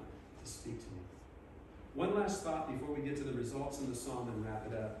you want to speak to me. One last thought before we get to the results in the psalm and wrap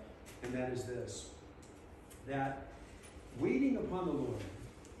it up, and that is this, that waiting upon the Lord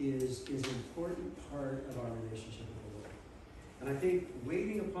is an important part of our relationship with the Lord. And I think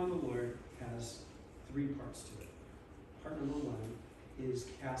waiting upon the Lord has three parts to it. Part number one is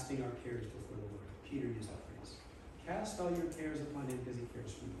casting our cares before the Lord. Peter used that phrase. Cast all your cares upon him because he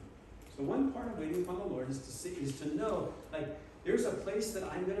cares for you. So one part of waiting upon the Lord is to know, like, there's a place that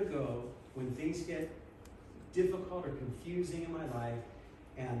I'm going to go when things get difficult or confusing in my life,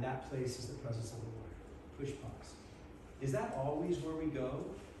 and that place is the presence of the Lord. Push pause. Is that always where we go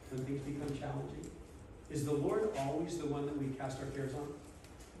when things become challenging? Is the Lord always the one that we cast our cares on?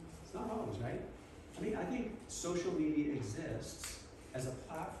 It's not always, right? I mean, I think social media exists as a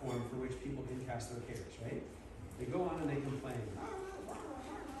platform for which people can cast their cares, right? They go on and they complain.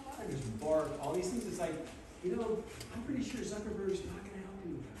 They just bark, all these things. It's like, I'm pretty sure Zuckerberg's not going to help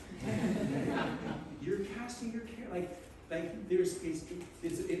you with that. You're casting your care.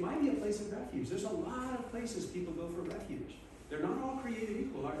 It might be a place of refuge. There's a lot of places people go for refuge. They're not all created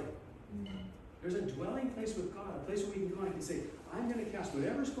equal, are they? There's a dwelling place with God, a place where we can go and I can say, I'm going to cast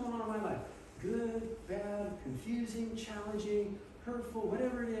whatever's going on in my life, good, bad, confusing, challenging, hurtful,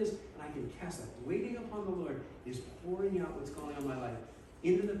 whatever it is, and I can cast that. Waiting upon the Lord is pouring out what's going on in my life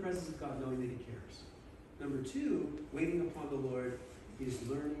into the presence of God, knowing that He cares. Number two, waiting upon the Lord is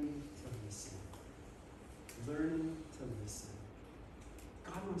learning to listen. Learning to listen.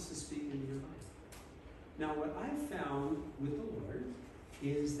 God wants to speak into your life. Now, what I've found with the Lord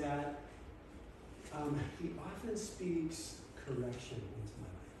is that He often speaks correction into my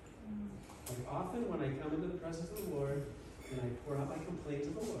life. Like often when I come into the presence of the Lord and I pour out my complaint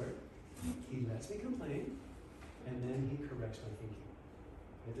to the Lord, He lets me complain, and then He corrects my thinking.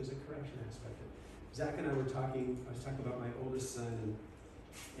 Right? There's a correction aspect of it. Zach and I were talking, I was talking about my oldest son,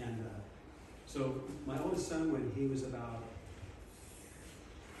 and so my oldest son, when he was about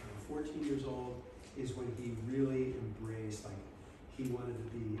 14 years old, is when he really embraced, like, he wanted to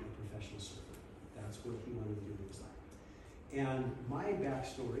be a professional surfer. That's what he wanted to do with his life. And my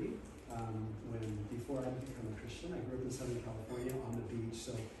backstory, before I became a Christian, I grew up in Southern California on the beach,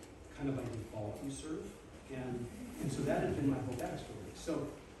 so kind of by default you surf. And so that had been my whole backstory. So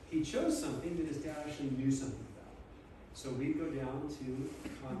he chose something that his dad actually knew something about. So we'd go down to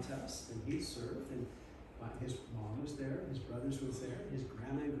contests, and he'd surf, and his mom was there, his brothers was there, his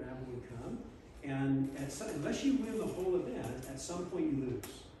grandma and grandpa would come. And unless you win the whole event, at some point you lose.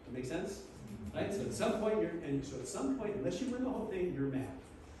 That make sense? Right? So at some point, unless you win the whole thing, you're mad.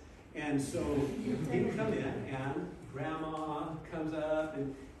 And so people come in, and grandma comes up,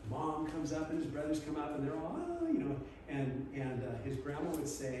 and mom comes up, and his brothers come up, and they're all, and his grandma would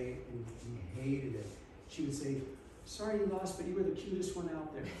say, and he hated it, she would say, sorry you lost, but you were the cutest one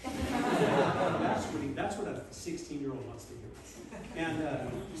out there. That's what a 16-year-old wants to hear. And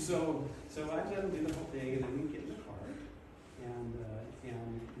so I'd let him do the whole thing, and then we'd get in the car, and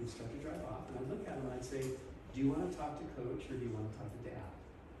we'd start to drive off, and I'd look at him and I'd say, do you want to talk to Coach or do you want to talk to Dad?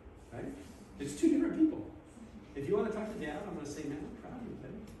 Right? It's two different people. If you want to talk to Dad, I'm going to say, man, I'm proud of you,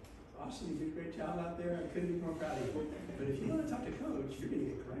 buddy. Awesome, you did a great job out there. I couldn't be more proud of you. But if you want to talk to Coach, you're going to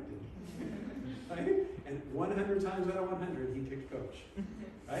get corrected. Right? And 100 times out of 100, he picked Coach.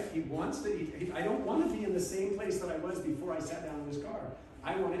 Right? He wants to. I don't want to be in the same place that I was before I sat down in this car.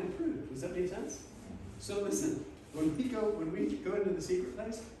 I want to improve. Does that make sense? So listen, when we go into the secret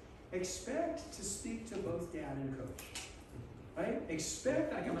place, expect to speak to both Dad and Coach. Right?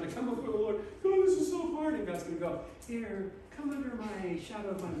 Expect, like, I'm going to come before the Lord, oh, this is so hard, and God's going to go, here, come under my shadow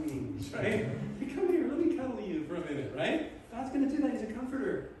of my wings, right? Hey, come here, let me cuddle you for a minute, right? God's going to do that, He's a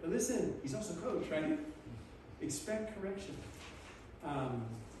comforter. But listen, He's also Coach, right? Expect correction. I'm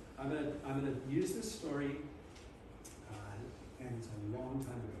going to use this story, and it's a long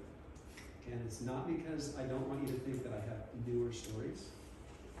time ago. And it's not because I don't want you to think that I have newer stories,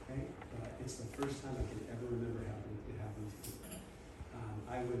 okay? But it's the first time I can ever remember it happened to me.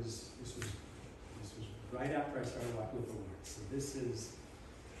 This was right after I started walking with the Lord. So this is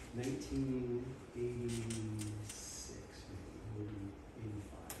 1986, maybe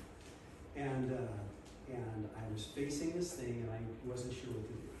 85. And I was facing this thing, and I wasn't sure what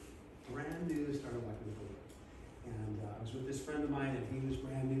to do. Brand new, started walking with the Lord. And I was with this friend of mine, and he was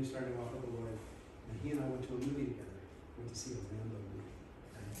brand new, started walking with the Lord. And he and I went to a movie together. Went to see a Rambo movie.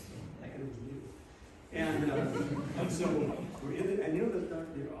 That kind of was new. And so we're in it, and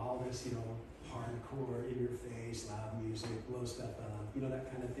they're all this, hardcore, in your face, loud music, blow stuff up, that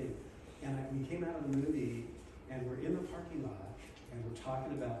kind of thing. And we came out of the movie, and we're in the parking lot, and we're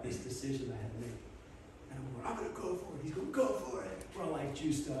talking about this decision I had to make. And I'm going to go for it. He's going, go for it. We're all like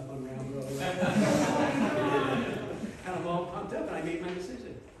juiced up on Rambo. And I'm all pumped up, and I made my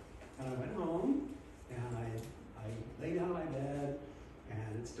decision. And I went home, and I lay down on my bed,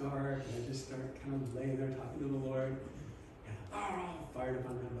 and it's dark, and I just start kind of laying there talking to the Lord. And I'm fired up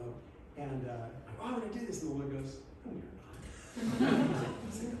on Rambo. And I'm going to do this. And the Lord goes, no, you're not.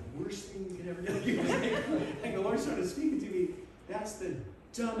 It's like the worst thing you could ever do. And the Lord started speaking to me. That's the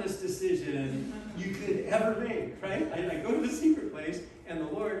dumbest decision you could ever make, right? I go to the secret place, and the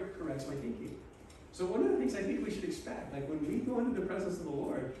Lord corrects my thinking. So one of the things I think we should expect, like when we go into the presence of the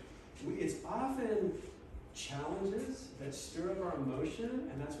Lord, it's often challenges that stir up our emotion,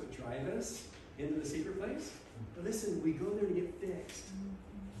 and that's what drives us into the secret place. But listen, we go there to get fixed.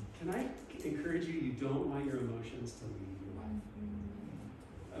 Can I encourage you, you don't want your emotions to lead your life.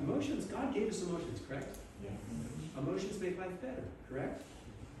 Emotions, God gave us emotions, correct? Yes. Emotions make life better, correct?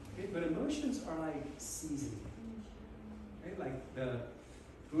 Okay, but emotions are like seasoning. Okay, like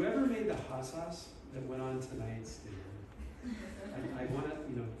whoever made the hot sauce that went on tonight's dinner, I want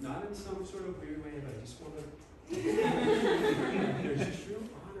to, not in some sort of weird way, but I just want to. There's a true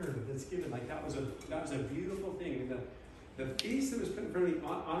honor that's given. Like that was a beautiful thing. And the feast that was put in front of me,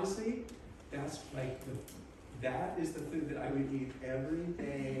 honestly, that's like that is the food that I would eat every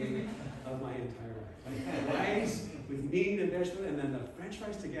day of my entire life. Like rice with meat and vegetable, and then the French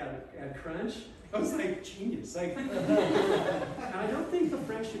fries together at crunch. I was like genius. Like, and I don't think the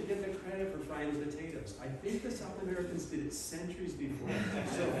French should get the credit for frying the potatoes. I think the South Americans did it centuries before.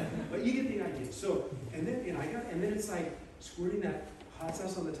 So, but you get the idea. So, and then and then it's like squirting that hot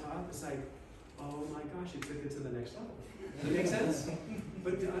sauce on the top. It's like, oh my gosh, it took it to the next level. Does that make sense?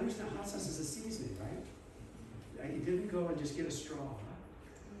 But to understand, hot sauce is a seasoning, right? You didn't go and just get a straw.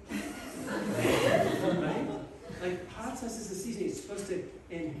 Right? Like hot sauce is a seasoning. It's supposed to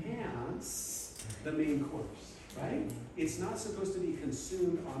enhance the main course, right? It's not supposed to be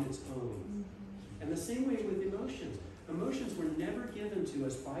consumed on its own. And the same way with emotions. Emotions were never given to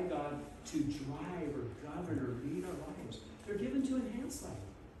us by God to drive or govern or lead our lives. They're given to enhance life.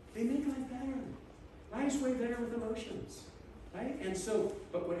 They make life better. Life's way better with emotions, right? And so,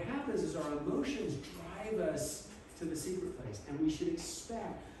 but what happens is our emotions drive us to the secret place, and we should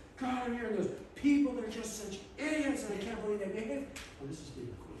expect, God, I'm hearing those people, they're just such idiots, and I can't believe they behave. Oh, this is being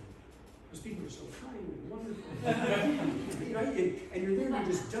recorded. Those people are so kind and wonderful. Right? And you're there and you're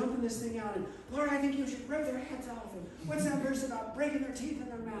just dumping this thing out, and Lord, I think you should rip their heads off, and what's that verse about breaking their teeth in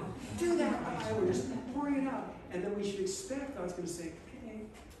their mouth? Do that. And we're just pouring it out. And then we should expect God's going to say, okay,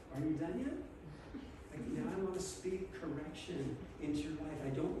 are you done yet? Like, now I want to speak correction into your life. I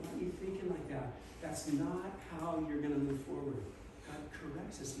don't want you thinking like that. That's not how you're going to move forward. God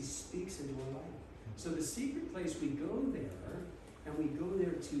corrects us. He speaks into our life. So the secret place, we go there, and we go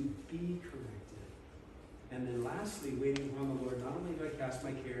there to be corrected. And then lastly, waiting upon the Lord, not only do I cast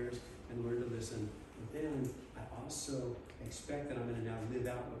my cares and learn to listen, but then I also expect that I'm going to now live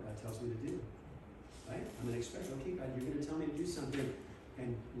out what God tells me to do. Right? I'm going to expect, okay, God, you're going to tell me to do something.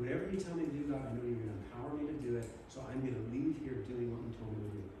 And whatever you tell me to do, God, I know you're going to empower me to do it. So I'm going to leave here doing what you told me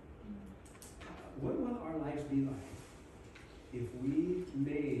to do. What will our lives be like if we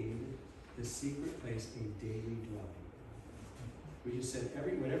made the secret place a daily dwelling? We just said,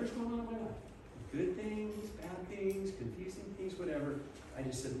 whatever's going on in my life, good things, bad things, confusing things, whatever, I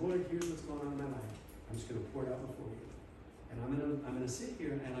just said, Lord, here's what's going on in my life. I'm just going to pour it out before you. And I'm going to sit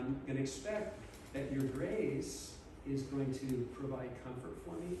here, and I'm going to expect that your grace is going to provide comfort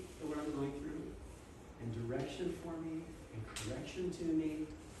for me for what I'm going through, and direction for me, and correction to me.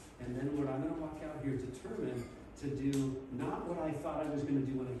 And then what I'm going to walk out here determined to do not what I thought I was going to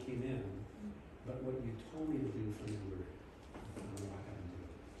do when I came in, but what you told me to do from your word. I'm going to walk out and do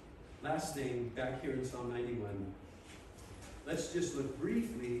it. Last thing, back here in Psalm 91, let's just look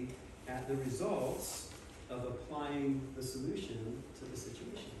briefly at the results of applying the solution to the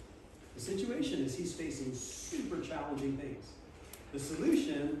situation. The situation is he's facing super challenging things. The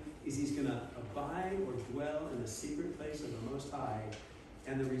solution is he's going to abide or dwell in the secret place of the Most High.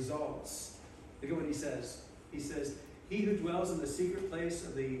 And the results, look at what he says. He says, he who dwells in the secret place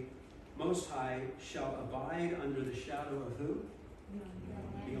of the Most High shall abide under the shadow of who?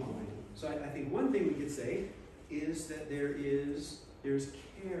 The Almighty. So I think one thing we could say is that there's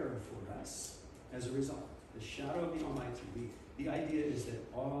care for us as a result. The shadow of the Almighty. The idea is that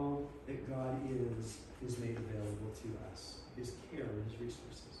all that God is made available to us. His care and his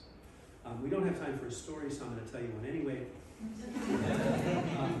resources. We don't have time for a story, so I'm going to tell you one anyway.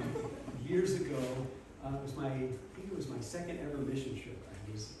 Years ago, I think it was my second ever mission trip.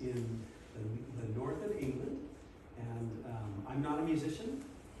 I was in the north of England, and I'm not a musician,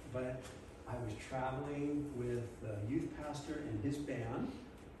 but I was traveling with the youth pastor and his band,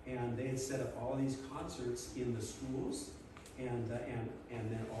 and they had set up all these concerts in the schools, and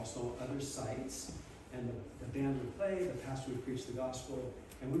then also other sites. And the band would play, the pastor would preach the gospel,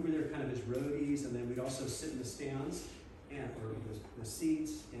 and we were there kind of as roadies, and then we'd also sit in the stands, or the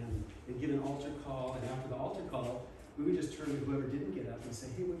seats, and they'd give an altar call, and after the altar call, we would just turn to whoever didn't get up and say,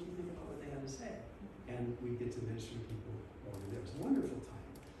 hey, what do you think about what they had to say? And we'd get to minister to people over there. It was a wonderful time.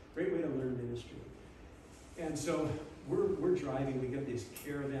 Great way to learn ministry. And so we're driving, we got this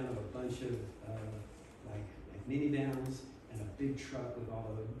caravan of a bunch of like minivans, and a big truck with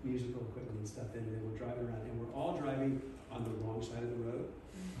all the musical equipment and stuff in it, and we're driving around, and we're all driving on the wrong side of the road.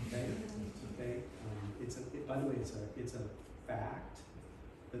 Okay? Okay? By the way, it's a fact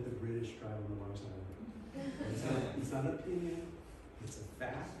that the British drive on the wrong side of the road. It's not an opinion, it's a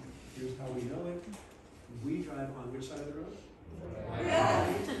fact. Here's how we know it. We drive on which side of the road? Right.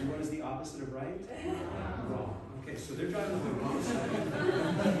 And what is the opposite of right? Wrong. Okay, so they're driving on the wrong side.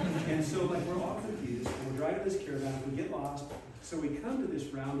 And so like we're all confused, and we're driving this caravan, we get lost. So we come to this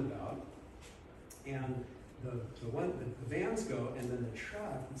roundabout, and the vans go, and then the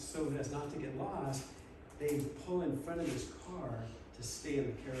truck, so as not to get lost, they pull in front of this car to stay in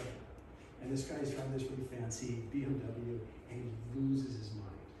the caravan. And this guy's driving this really fancy BMW, and he loses his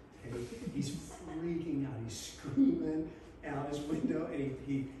mind. Okay? He's freaking out. He's screaming out his window, and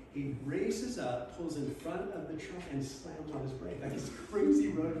he races up, pulls in front of the truck, and slams on his brake. Like it's crazy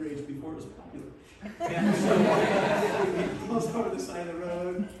road rage before it was popular. And so he pulls over the side of the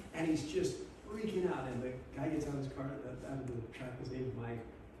road, and he's just freaking out. And the guy gets out of his car, out of the truck. His name's Mike.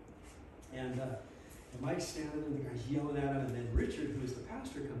 And Mike's standing there, and the guy's yelling at him. And then Richard, who is the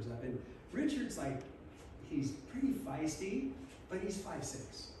pastor, comes up, and Richard's like, he's pretty feisty, but he's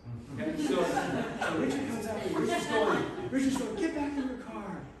 5'6". Okay, so Richard comes out and Richard's going, get back in your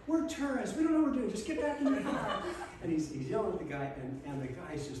car. We're tourists. We don't know what we're doing. Just get back in your car. And he's yelling at the guy, and the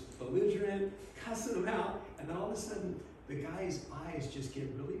guy's just belligerent, cussing him out. And then all of a sudden, the guy's eyes just get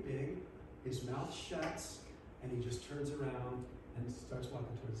really big. His mouth shuts, and he just turns around and starts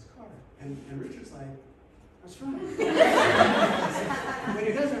walking towards his car. And Richard's like, what's wrong? What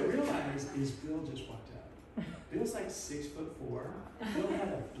he doesn't realize is Bill just walked out. Bill's like 6'4". Bill had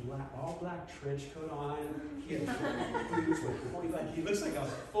a all black trench coat on. He had boots with he looks like a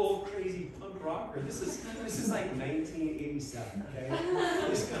full crazy punk rocker. This is like 1987. Okay,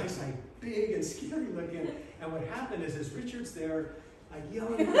 this guy's like big and scary looking. And what happened is Richard's there, like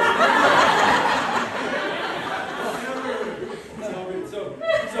yelling. So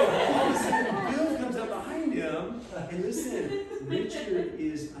all of a sudden, Bill comes up behind him, and listen, Richard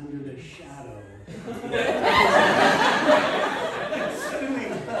is under the shadow. Suddenly,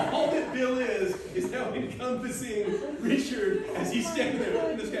 all that Bill is now encompassing Richard as he's standing there,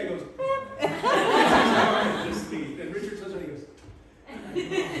 and this guy goes, and Richard turns around and he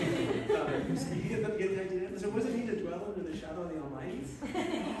goes, you get the idea? So wasn't he to dwell under the shadow of the Almighty?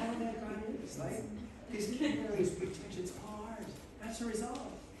 All that God is, like, his care, his protection, it's all ours. That's the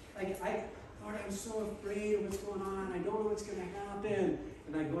result. Like, Lord, I'm so afraid of what's going on. I don't know what's going to happen.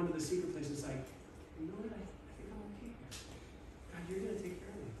 And I go into the secret place, it's like, you know what? I think I'm okay. God, you're going to take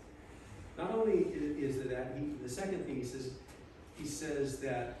care of me. Not only is that, the second thing he says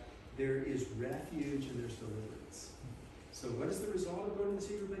that there is refuge and there's deliverance. So what is the result of going to the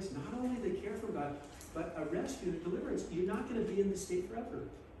secret place? Not only the care from God, but a rescue and deliverance. You're not going to be in this state forever.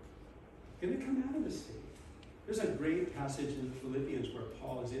 You're going to come out of this state. There's a great passage in Philippians where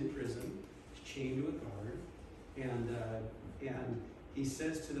Paul is in prison, he's chained to a guard, and he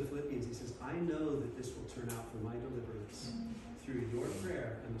says to the Philippians, he says, I know that this will turn out for my deliverance through your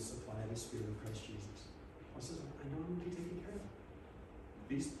prayer and the supply of the Spirit of Christ Jesus. Paul says, I know I'm going to be taken care of.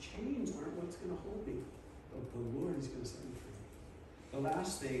 These chains aren't what's going to hold me, but the Lord is going to set me free. The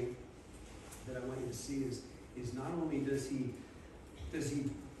last thing that I want you to see is not only does he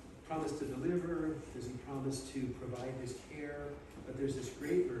promise to deliver, does he promise to provide his care, but there's this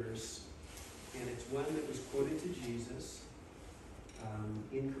great verse, and it's one that was quoted to Jesus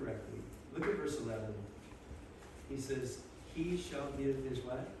incorrectly. Look at verse 11. He says, he shall give his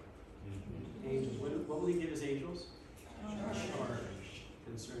what? Angels. What will he give his angels? Charge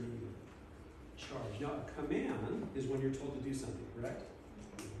concerning you. Charge. Now, a command is when you're told to do something, correct?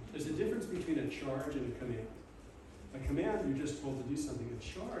 There's a difference between a charge and a command. A command, you're just told to do something. A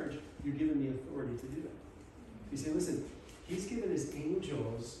charge, you're given the authority to do it. You say, listen, he's given his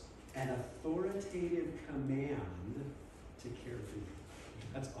angels an authoritative command to care for you.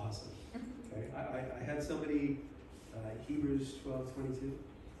 That's awesome. Okay, I had somebody, Hebrews 12:22.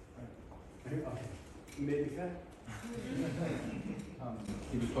 Okay, you made the cut.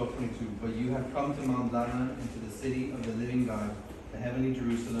 Hebrews 12:22. But you have come to Mount Zion and to the city of the living God, the heavenly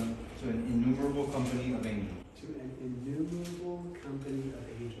Jerusalem, to an innumerable company of angels. To an innumerable company of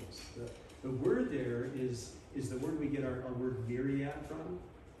angels. The word there is the word we get our word myriad from.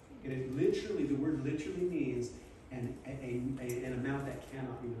 And the word literally means an amount that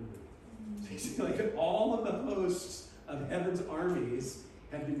cannot be numbered. So like all of the hosts of heaven's armies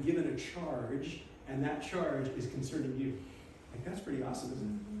have been given a charge, and that charge is concerning you. Like, that's pretty awesome,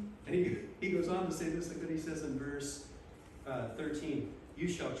 isn't it? And he goes on to say this, like what he says in verse 13. You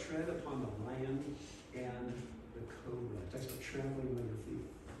shall tread upon the lion and the the cobra. It talks about trampling on your feet.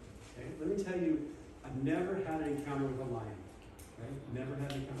 Okay? Let me tell you, I've never had an encounter with a lion. Okay? Never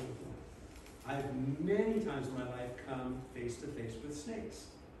had an encounter with a lion. I've many times in my life come face to face with snakes.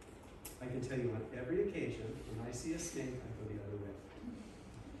 I can tell you on every occasion, when I see a snake, I go the other way.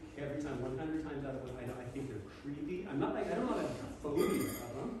 Every time, 100 times out of 100, I think they're creepy. I don't have a phobia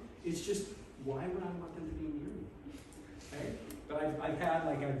of them. It's just, why would I want them to be near me? Okay? But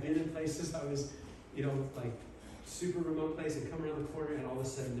I've been in places I was, like super remote place and come around the corner and all of a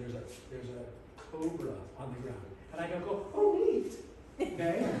sudden there's a cobra on the ground. And I go, oh neat!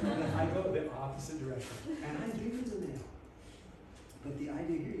 Okay? And I go the opposite direction. And I give it a nail. But the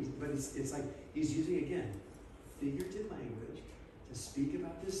idea here is, it's like he's using, again, figurative language to speak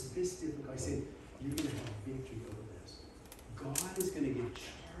about this difficult. I said, you're going to have victory over this. God is going to give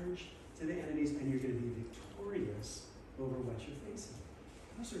charge to the enemies, and you're going to be victorious over what you're facing.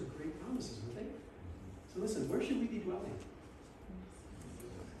 Those are great promises, aren't they? So listen, where should we be dwelling?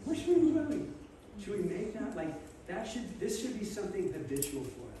 Where should we be dwelling? Should we make that this should be something habitual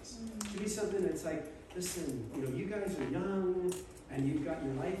for us. It should be something that's like, listen, you guys are young, and you've got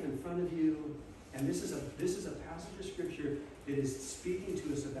your life in front of you, and this is a passage of scripture that is speaking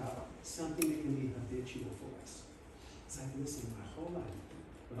to us about something that can be habitual for us. It's like, listen, my whole life,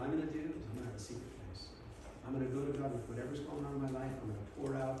 what I'm going to do is I'm going to have a secret place. I'm going to go to God with whatever's going on in my life. I'm going to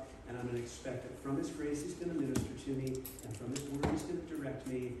pour out, and I'm going to expect that from His grace He's going to minister to me, and from His word He's going to direct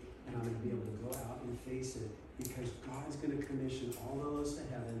me, and I'm going to be able to go out and face it, because God's going to commission all of us to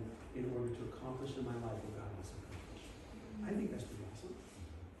heaven in order to accomplish in my life what God wants to accomplish. I think that's